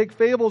mean you take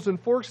fables and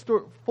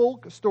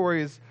folk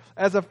stories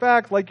as a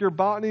fact, like your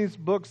botany's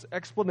book's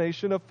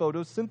explanation of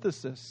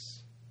photosynthesis.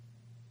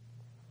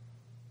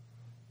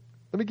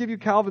 Let me give you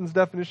Calvin's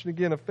definition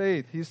again of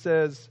faith. He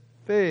says,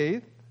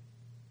 faith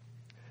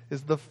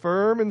is the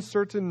firm and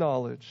certain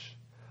knowledge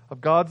of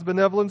God's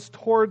benevolence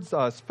towards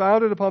us,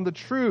 founded upon the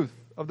truth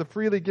of the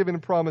freely given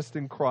and promised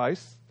in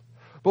Christ,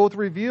 both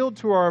revealed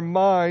to our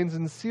minds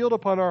and sealed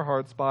upon our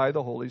hearts by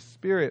the Holy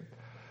Spirit.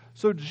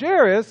 So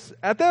Jairus,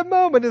 at that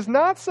moment, is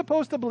not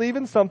supposed to believe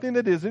in something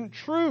that isn't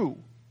true.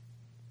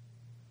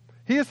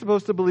 He is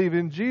supposed to believe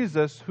in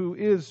Jesus, who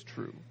is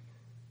true.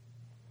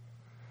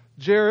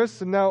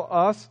 Jairus and now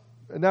us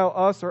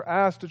are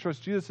asked to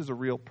trust Jesus as a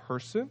real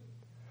person,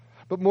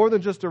 but more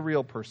than just a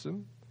real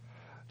person.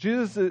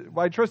 Jesus,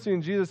 by trusting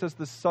in Jesus as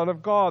the Son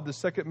of God, the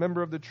second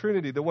member of the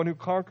Trinity, the one who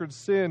conquered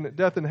sin,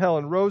 death, and hell,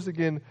 and rose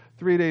again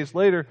 3 days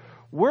later,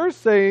 we're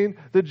saying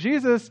that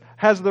Jesus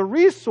has the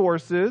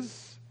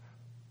resources,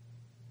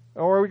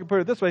 or we can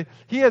put it this way,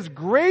 He has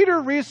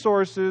greater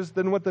resources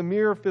than what the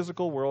mere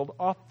physical world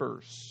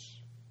offers.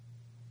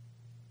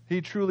 He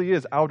truly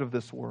is out of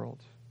this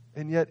world,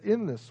 and yet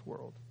in this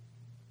world.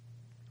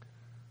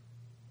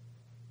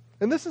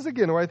 And this is,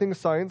 again, where I think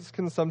science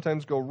can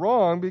sometimes go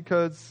wrong,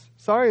 because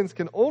science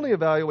can only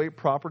evaluate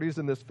properties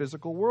in this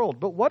physical world.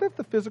 But what if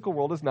the physical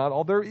world is not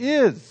all there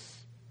is?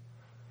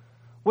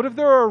 What if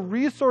there are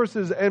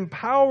resources and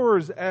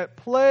powers at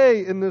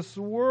play in this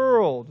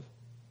world?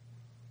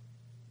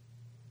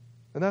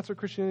 And that's what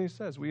Christianity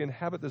says. We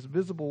inhabit this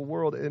visible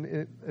world and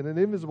an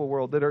invisible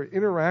world that are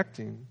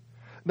interacting,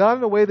 not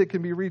in a way that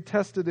can be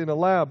retested in a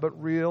lab, but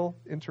real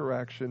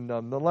interaction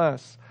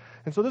nonetheless.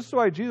 And so this is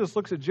why Jesus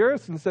looks at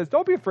Jairus and says,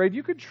 don't be afraid,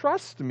 you can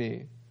trust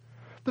me.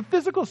 The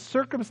physical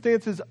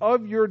circumstances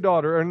of your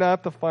daughter are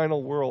not the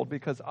final world,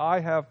 because I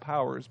have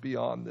powers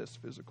beyond this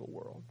physical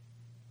world.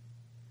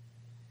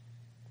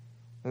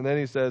 And then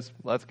He says,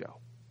 let's go.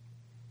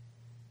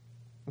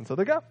 And so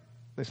they go.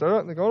 They start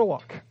out and they go on a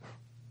walk.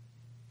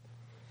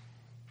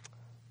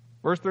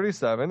 Verse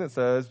 37, it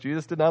says,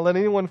 Jesus did not let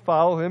anyone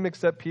follow Him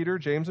except Peter,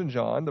 James, and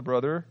John, the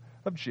brother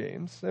of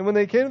James. And when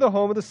they came to the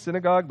home of the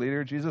synagogue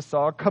leader, Jesus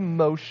saw a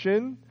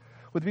commotion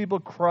with people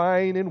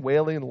crying and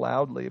wailing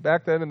loudly.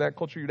 Back then in that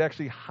culture, you'd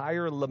actually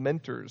hire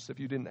lamenters if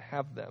you didn't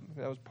have them.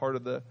 That was part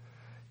of the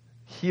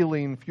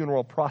healing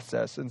funeral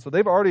process. And so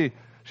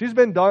she's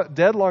been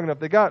dead long enough.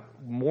 They got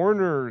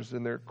mourners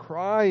and they're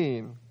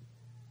crying.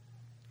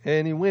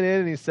 And He went in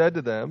and He said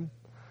to them,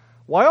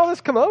 why all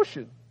this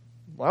commotion?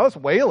 Why all this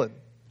wailing?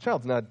 The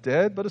child's not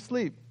dead, but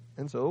asleep.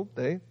 And so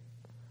they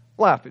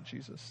laugh at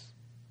Jesus.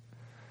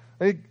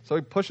 So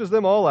He pushes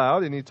them all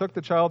out, and He took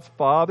the child's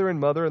father and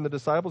mother and the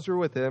disciples who were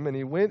with Him, and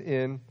He went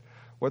in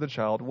where the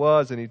child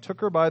was, and He took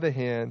her by the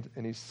hand,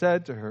 and He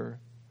said to her,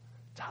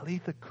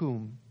 Talitha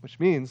cum, which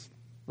means,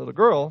 little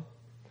girl,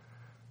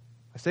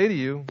 I say to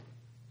you,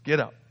 get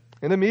up.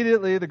 And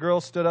immediately the girl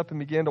stood up and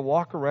began to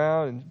walk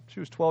around, and she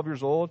was 12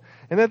 years old.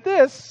 And at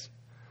this,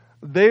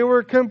 they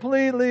were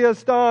completely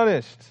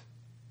astonished.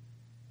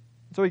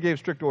 So He gave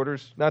strict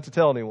orders not to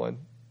tell anyone.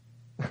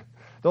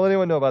 Don't let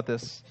anyone know about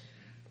this.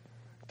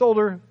 told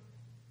her,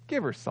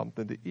 give her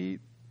something to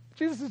eat.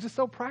 Jesus is just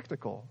so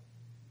practical.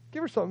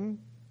 Give her something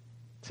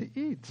to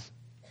eat.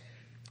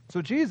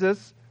 So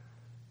Jesus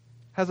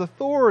has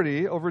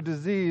authority over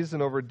disease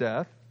and over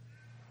death.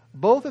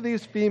 Both of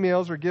these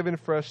females are given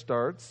fresh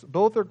starts.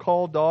 Both are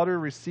called daughter,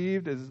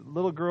 received as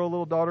little girl,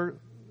 little daughter.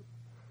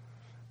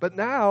 But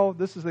now,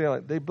 this is the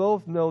element, they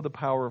both know the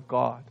power of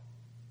God.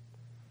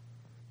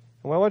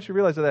 And I want you to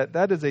realize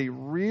that is a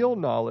real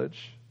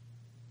knowledge.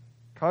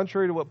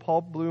 Contrary to what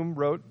Paul Bloom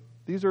wrote,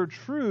 these are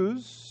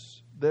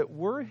truths that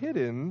were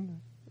hidden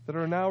that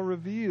are now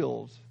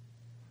revealed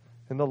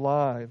in the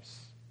lives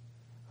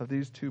of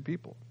these two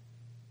people.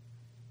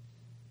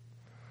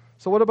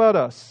 So what about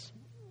us?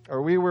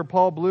 Are we where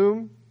Paul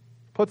Bloom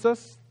puts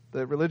us?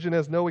 That religion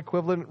has no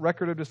equivalent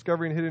record of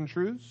discovering hidden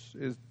truths?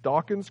 Is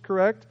Dawkins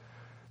correct?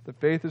 That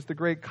faith is the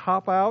great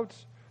cop-out,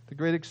 the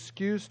great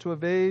excuse to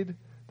evade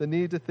the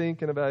need to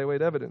think and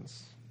evaluate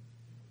evidence.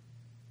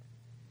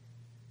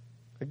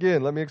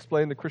 Again, let me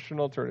explain the Christian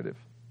alternative.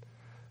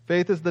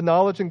 Faith is the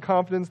knowledge and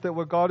confidence that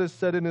what God has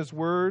said in His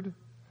Word,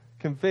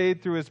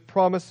 conveyed through His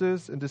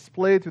promises and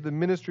displayed through the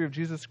ministry of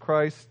Jesus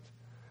Christ,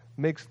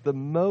 makes the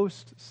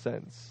most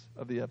sense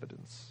of the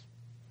evidence.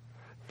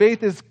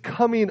 Faith is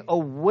coming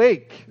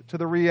awake to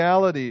the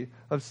reality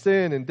of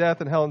sin and death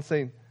and hell and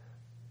saying,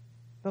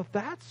 no,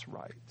 that's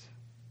right.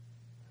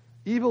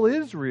 Evil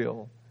is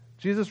real.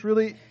 Jesus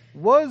really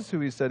was who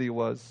He said He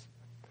was.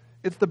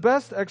 It's the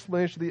best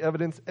explanation of the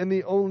evidence and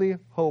the only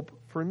hope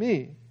for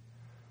me.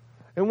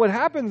 And what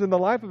happens in the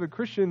life of a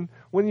Christian,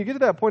 when you get to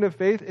that point of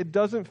faith, it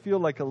doesn't feel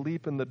like a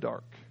leap in the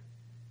dark.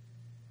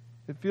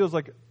 It feels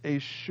like a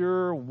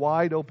sure,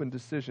 wide open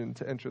decision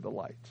to enter the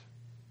light.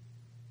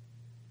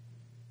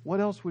 What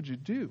else would you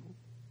do?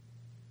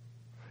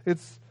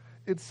 It's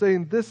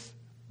saying this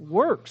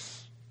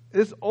works.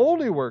 This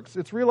only works.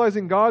 It's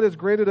realizing God has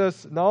granted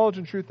us knowledge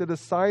and truth that a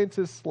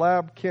scientist's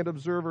lab can't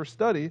observe or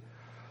study.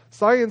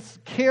 Science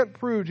can't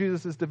prove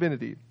Jesus'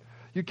 divinity.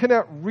 You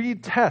cannot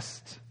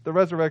retest the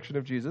resurrection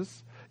of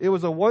Jesus. It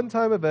was a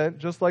one-time event,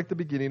 just like the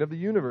beginning of the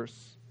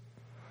universe.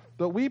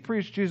 But we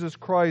preach Jesus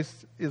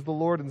Christ is the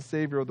Lord and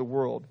Savior of the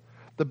world,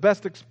 the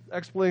best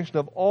explanation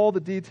of all the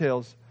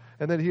details,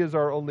 and that He is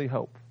our only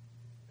hope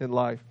in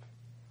life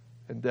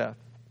and death.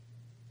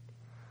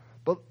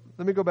 But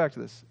let me go back to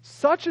this.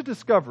 Such a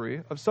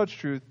discovery of such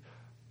truth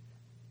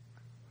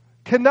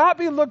cannot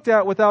be looked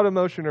at without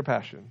emotion or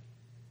passion.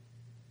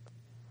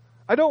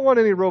 I don't want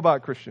any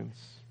robot Christians.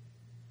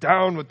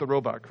 Down with the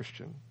robot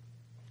Christian.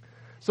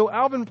 So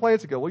Alvin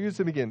Plantinga, we'll use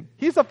him again.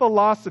 He's a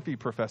philosophy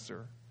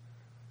professor.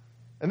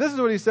 And this is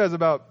what he says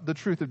about the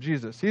truth of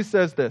Jesus. He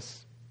says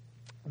this: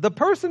 the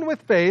person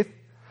with faith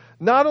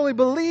not only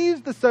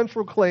believes the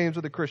central claims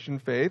of the Christian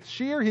faith,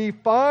 she or he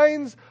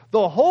finds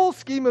the whole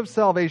scheme of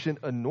salvation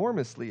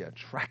enormously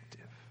attractive,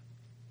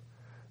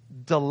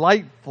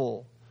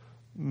 delightful,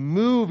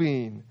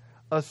 moving,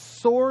 a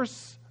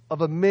source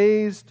of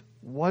amazed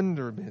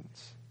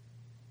wonderment.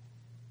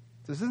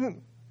 This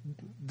isn't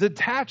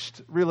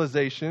detached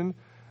realization.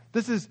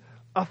 This is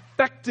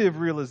affective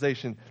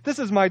realization. This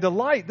is my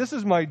delight. This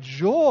is my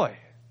joy.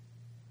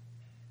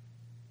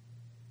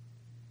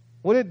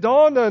 When it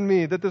dawned on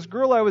me that this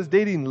girl I was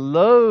dating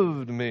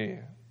loved me,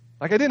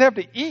 like I didn't have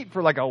to eat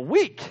for like a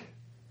week.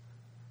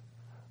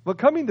 But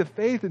coming to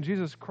faith in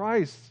Jesus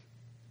Christ,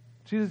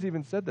 Jesus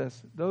even said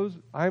this: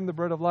 I am the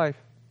bread of life.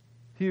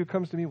 He who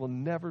comes to me will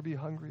never be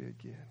hungry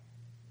again.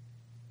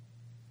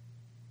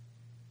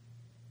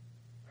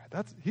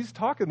 He's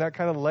talking that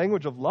kind of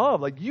language of love.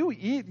 Like, you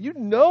eat, you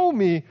know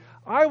me.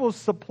 I will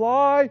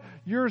supply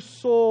your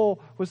soul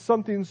with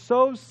something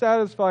so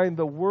satisfying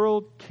the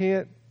world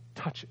can't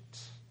touch it.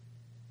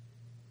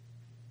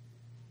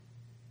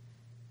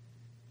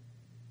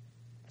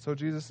 So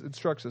Jesus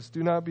instructs us,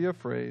 do not be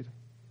afraid,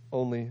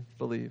 only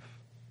believe.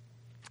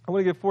 I want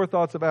to give 4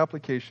 thoughts of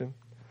application,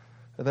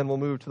 and then we'll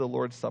move to the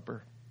Lord's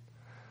Supper.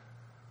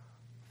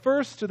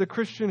 First, to the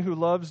Christian who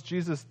loves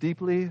Jesus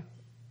deeply,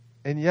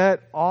 and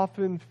yet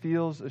often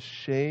feels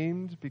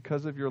ashamed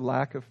because of your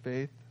lack of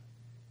faith,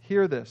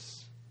 hear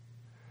this.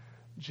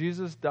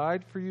 Jesus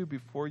died for you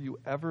before you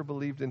ever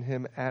believed in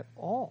Him at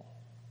all.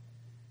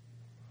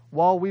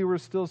 While we were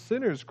still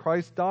sinners,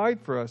 Christ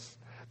died for us.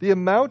 The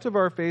amount of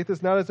our faith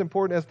is not as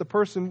important as the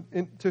person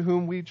in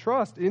whom we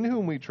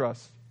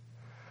trust.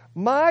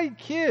 My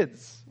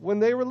kids, when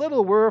they were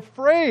little, were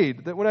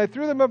afraid that when I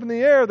threw them up in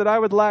the air that I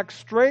would lack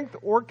strength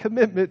or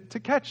commitment to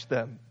catch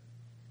them.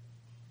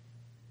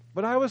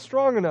 But I was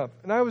strong enough,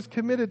 and I was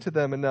committed to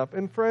them enough.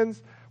 And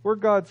friends, we're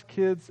God's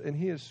kids, and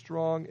He is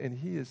strong, and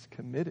He is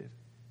committed.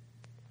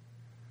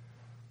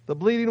 The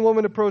bleeding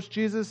woman approached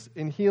Jesus,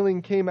 and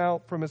healing came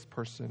out from His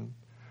person.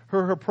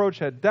 Her approach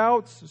had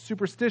doubts,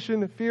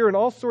 superstition, fear, and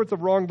all sorts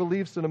of wrong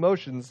beliefs and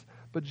emotions,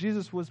 but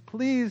Jesus was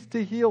pleased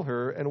to heal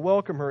her and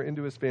welcome her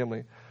into His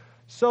family.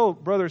 So,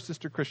 brother,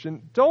 sister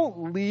Christian,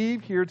 don't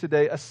leave here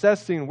today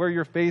assessing where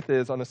your faith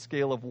is on a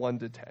scale of 1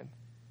 to 10.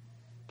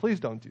 Please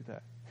don't do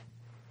that.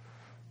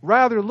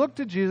 Rather, look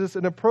to Jesus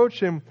and approach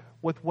Him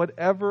with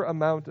whatever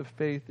amount of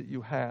faith that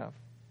you have.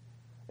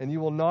 and you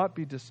will not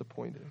be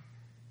disappointed.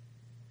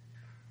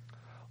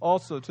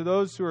 Also, to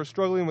those who are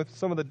struggling with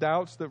some of the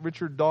doubts that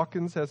Richard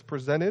Dawkins has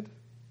presented,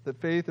 that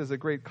faith is a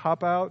great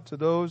cop-out, to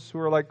those who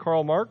are like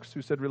Karl Marx,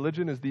 who said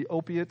religion is the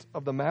opiate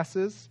of the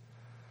masses,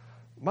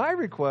 my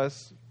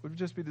request would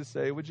just be to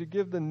say, would you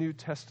give the New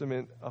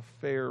Testament a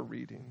fair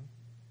reading?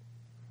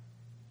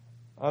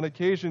 On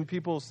occasion,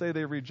 people say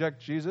they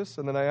reject Jesus,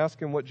 and then I ask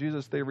them what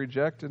Jesus they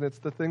reject, and it's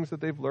the things that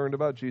they've learned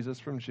about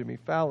Jesus from Jimmy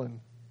Fallon.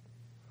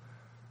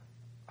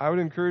 I would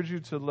encourage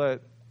you to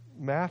let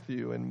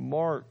Matthew and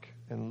Mark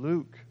and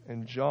Luke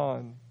and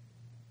John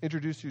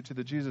introduce you to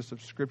the Jesus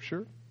of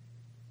Scripture.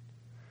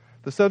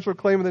 The central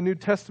claim of the New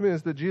Testament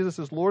is that Jesus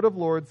is Lord of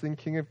Lords and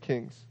King of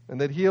Kings, and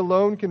that he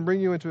alone can bring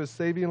you into a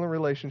saving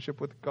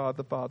relationship with God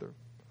the Father.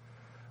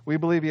 We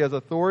believe he has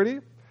authority,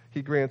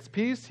 he grants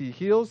peace, he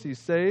heals, he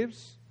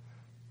saves.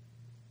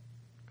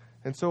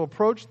 And so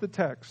approach the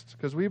text,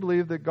 because we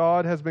believe that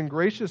God has been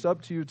gracious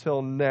up to you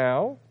till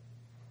now,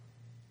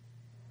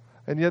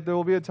 and yet there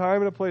will be a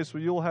time and a place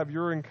where you'll have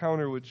your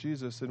encounter with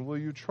Jesus, and will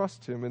you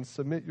trust him and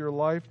submit your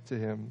life to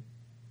him?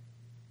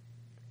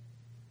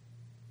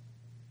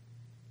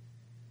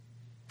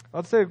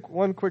 I'll say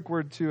one quick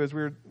word, too, as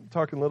we were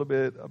talking a little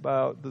bit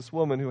about this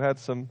woman who had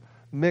some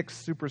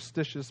mixed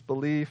superstitious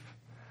belief.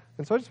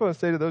 And so I just want to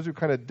say to those who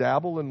kind of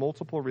dabble in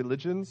multiple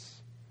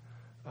religions,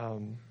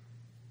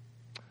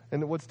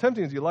 and what's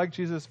tempting is you like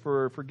Jesus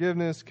for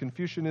forgiveness,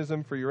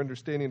 Confucianism for your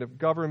understanding of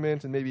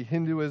government, and maybe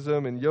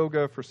Hinduism and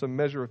yoga for some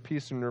measure of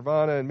peace and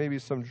nirvana, and maybe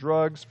some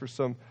drugs for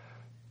some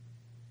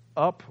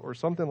up or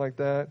something like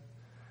that.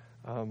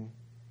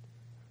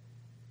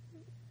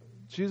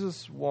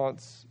 Jesus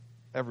wants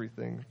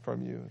everything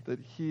from you, that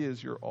he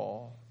is your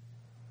all,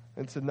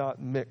 and to not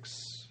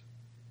mix,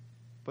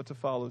 but to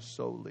follow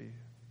solely.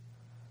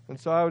 And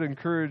so I would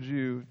encourage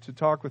you to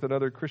talk with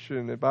another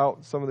Christian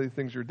about some of the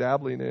things you're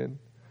dabbling in,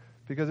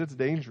 because it's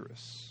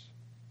dangerous.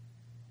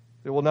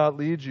 It will not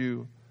lead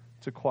you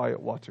to quiet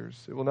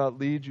waters. It will not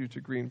lead you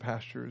to green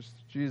pastures.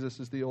 Jesus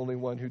is the only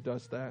one who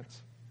does that.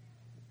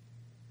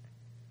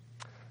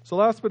 So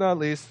last but not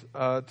least,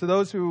 to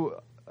those who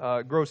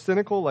grow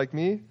cynical like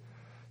me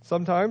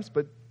sometimes,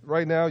 but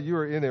right now you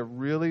are in a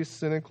really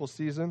cynical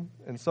season,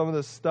 and some of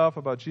this stuff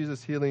about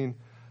Jesus healing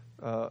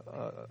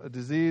a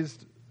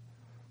diseased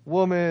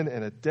woman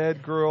and a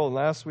dead girl, and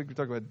last week we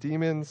talked about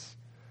demons.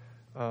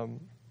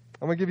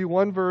 I'm going to give you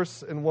one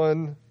verse and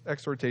one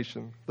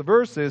exhortation. The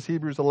verse is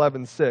Hebrews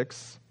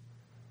 11:6.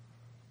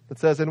 It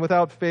says, "And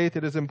without faith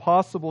it is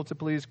impossible to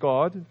please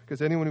God,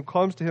 because anyone who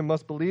comes to him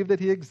must believe that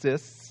he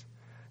exists,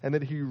 and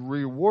that he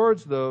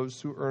rewards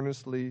those who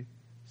earnestly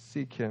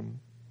seek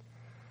him."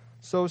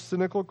 So,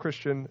 cynical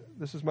Christian,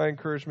 this is my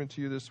encouragement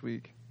to you this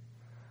week.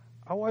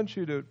 I want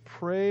you to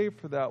pray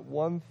for that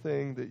one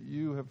thing that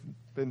you have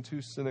been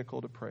too cynical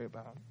to pray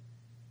about.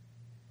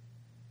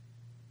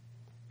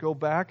 Go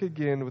back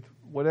again with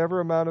whatever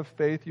amount of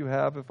faith you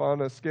have. If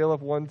on a scale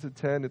of 1 to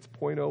 10, it's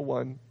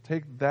 0.01.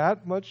 Take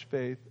that much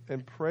faith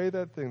and pray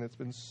that thing that's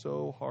been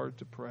so hard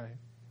to pray,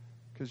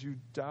 because you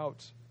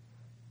doubt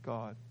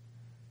God.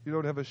 You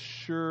don't have a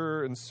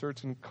sure and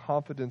certain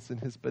confidence in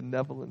his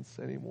benevolence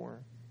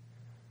anymore.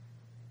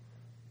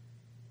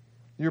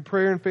 Your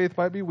prayer and faith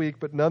might be weak,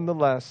 but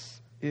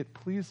nonetheless, it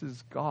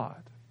pleases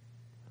God.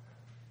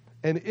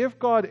 And if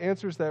God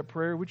answers that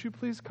prayer, would you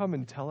please come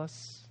and tell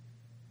us?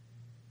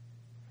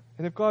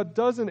 And if God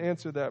doesn't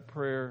answer that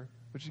prayer,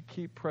 would you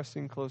keep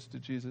pressing close to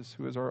Jesus,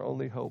 who is our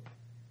only hope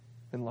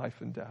in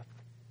life and death?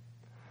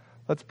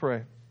 Let's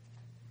pray.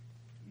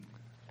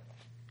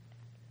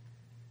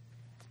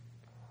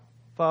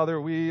 Father,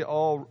 we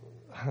all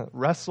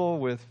wrestle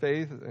with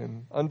faith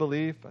and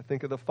unbelief. I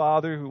think of the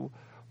father who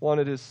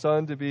wanted his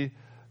son to be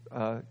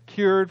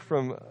cured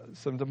from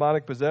some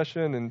demonic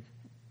possession, and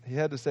he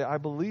had to say, "I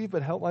believe,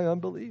 but help my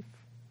unbelief."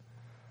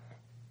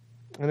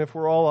 And if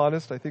we're all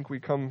honest, I think we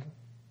come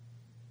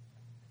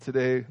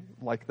today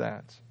like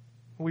that.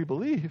 We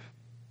believe,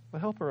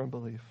 but help our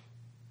unbelief.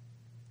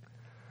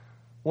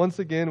 Once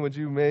again, would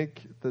you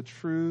make the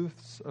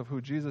truths of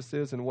who Jesus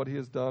is and what he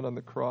has done on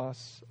the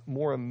cross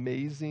more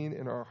amazing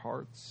in our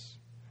hearts?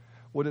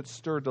 Would it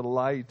stir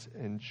delight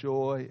and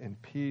joy and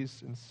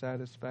peace and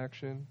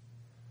satisfaction?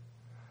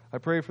 I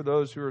pray for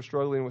those who are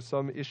struggling with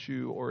some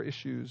issue or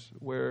issues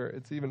where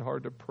it's even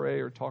hard to pray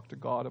or talk to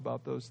God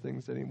about those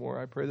things anymore.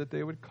 I pray that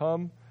they would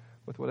come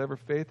with whatever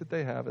faith that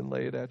they have and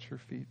lay it at your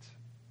feet.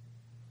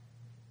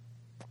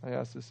 I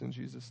ask this in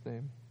Jesus'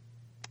 name.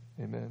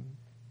 Amen.